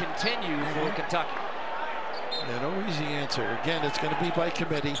guard continue for Kentucky. Yeah, no easy answer. Again, it's going to be by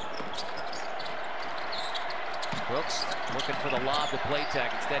committee. Brooks looking for the lob to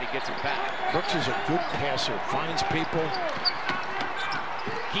Playtech. Instead, he gets it back. Brooks is a good passer. Finds people.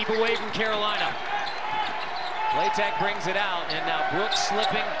 Keep away from Carolina. Playtech brings it out, and now Brooks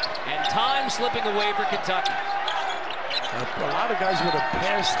slipping, and time slipping away for Kentucky. A lot of guys would have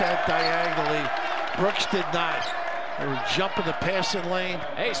passed that diagonally. Brooks did not. They were jumping the passing lane.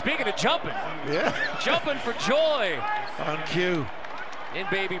 Hey, speaking of jumping. Yeah. Jumping for joy. On cue. In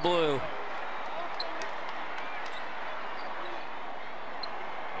baby blue.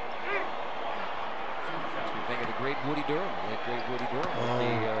 great Woody Durham.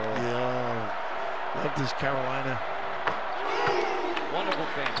 Yeah. Love this Carolina. Wonderful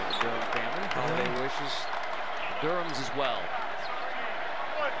family, the Durham family. Holiday wishes. Durham's as well.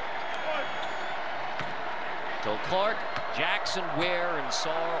 So Clarke, Jackson, Ware, and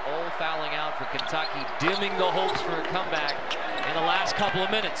Sarr all fouling out for Kentucky, dimming the hopes for a comeback in the last couple of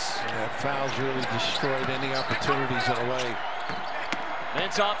minutes. Yeah, fouls really destroyed any opportunities in a way.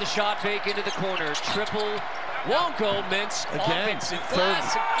 Mintz off the shot fake into the corner. Triple won't go. Mintz again. Offensive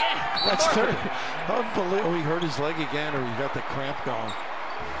glass again. That's third. Unbelievable. He hurt his leg again, or he got the cramp going.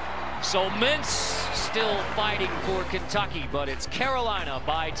 So Mintz still fighting for Kentucky, but it's Carolina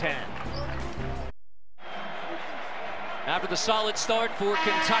by 10. After the solid start for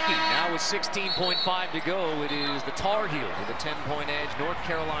Kentucky, now with 16.5 to go, it is the Tar Heels with a 10-point edge. North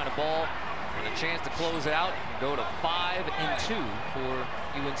Carolina ball and a chance to close it out and go to 5-2 for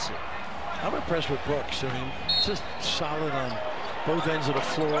UNC. I'm impressed with Brooks. I mean, just solid on both ends of the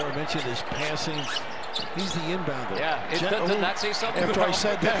floor. I mentioned his passing. He's the inbounder. Yeah, doesn't that say something? After I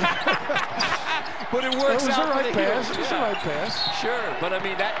said that. But it works out for the Heels. It was the right pass. Sure, but I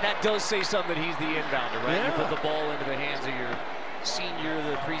mean, that does say something that he's the inbounder, right? Yeah. You put the ball into the hands of your senior,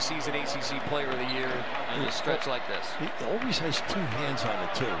 the preseason ACC player of the year, and a stretch like this. He always has two hands on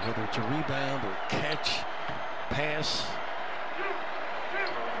it, too, whether it's a rebound or catch, pass.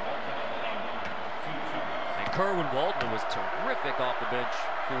 And Kerwin Walton was terrific off the bench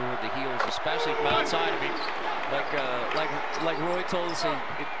for the Heels, especially from outside. I mean, like Roy told us, it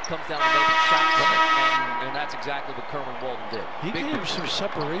comes down to making shots, and that's exactly what Kerwin Walton did. He gave some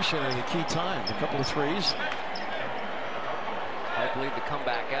separation at a key time, a couple of threes. I believe the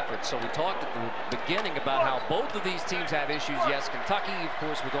comeback effort. So we talked at the beginning about how both of these teams have issues. Yes, Kentucky, of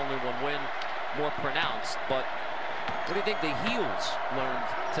course, with only one win, more pronounced. But what do you think the Heels learned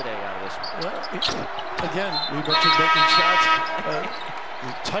today out of this one? Well, again, we mentioned making shots.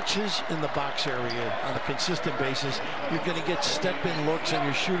 Touches in the box area on a consistent basis. You're going to get step-in looks, and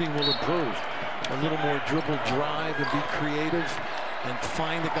your shooting will improve. A little more dribble drive and be creative and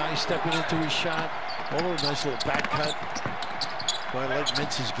find the guy stepping into his shot. Oh, nice little back cut. Well, I like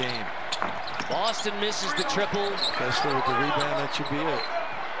Mintz's game. Boston misses the triple. Kessler with the rebound. That should be it.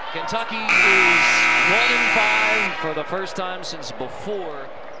 Kentucky is 1-5 for the first time since before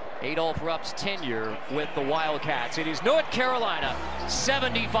Adolph Rupp's tenure with the Wildcats. It is North Carolina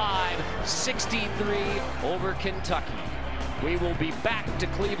 75-63 over Kentucky. We will be back to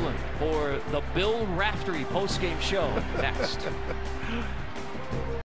Cleveland for the Bill Raftery postgame show next.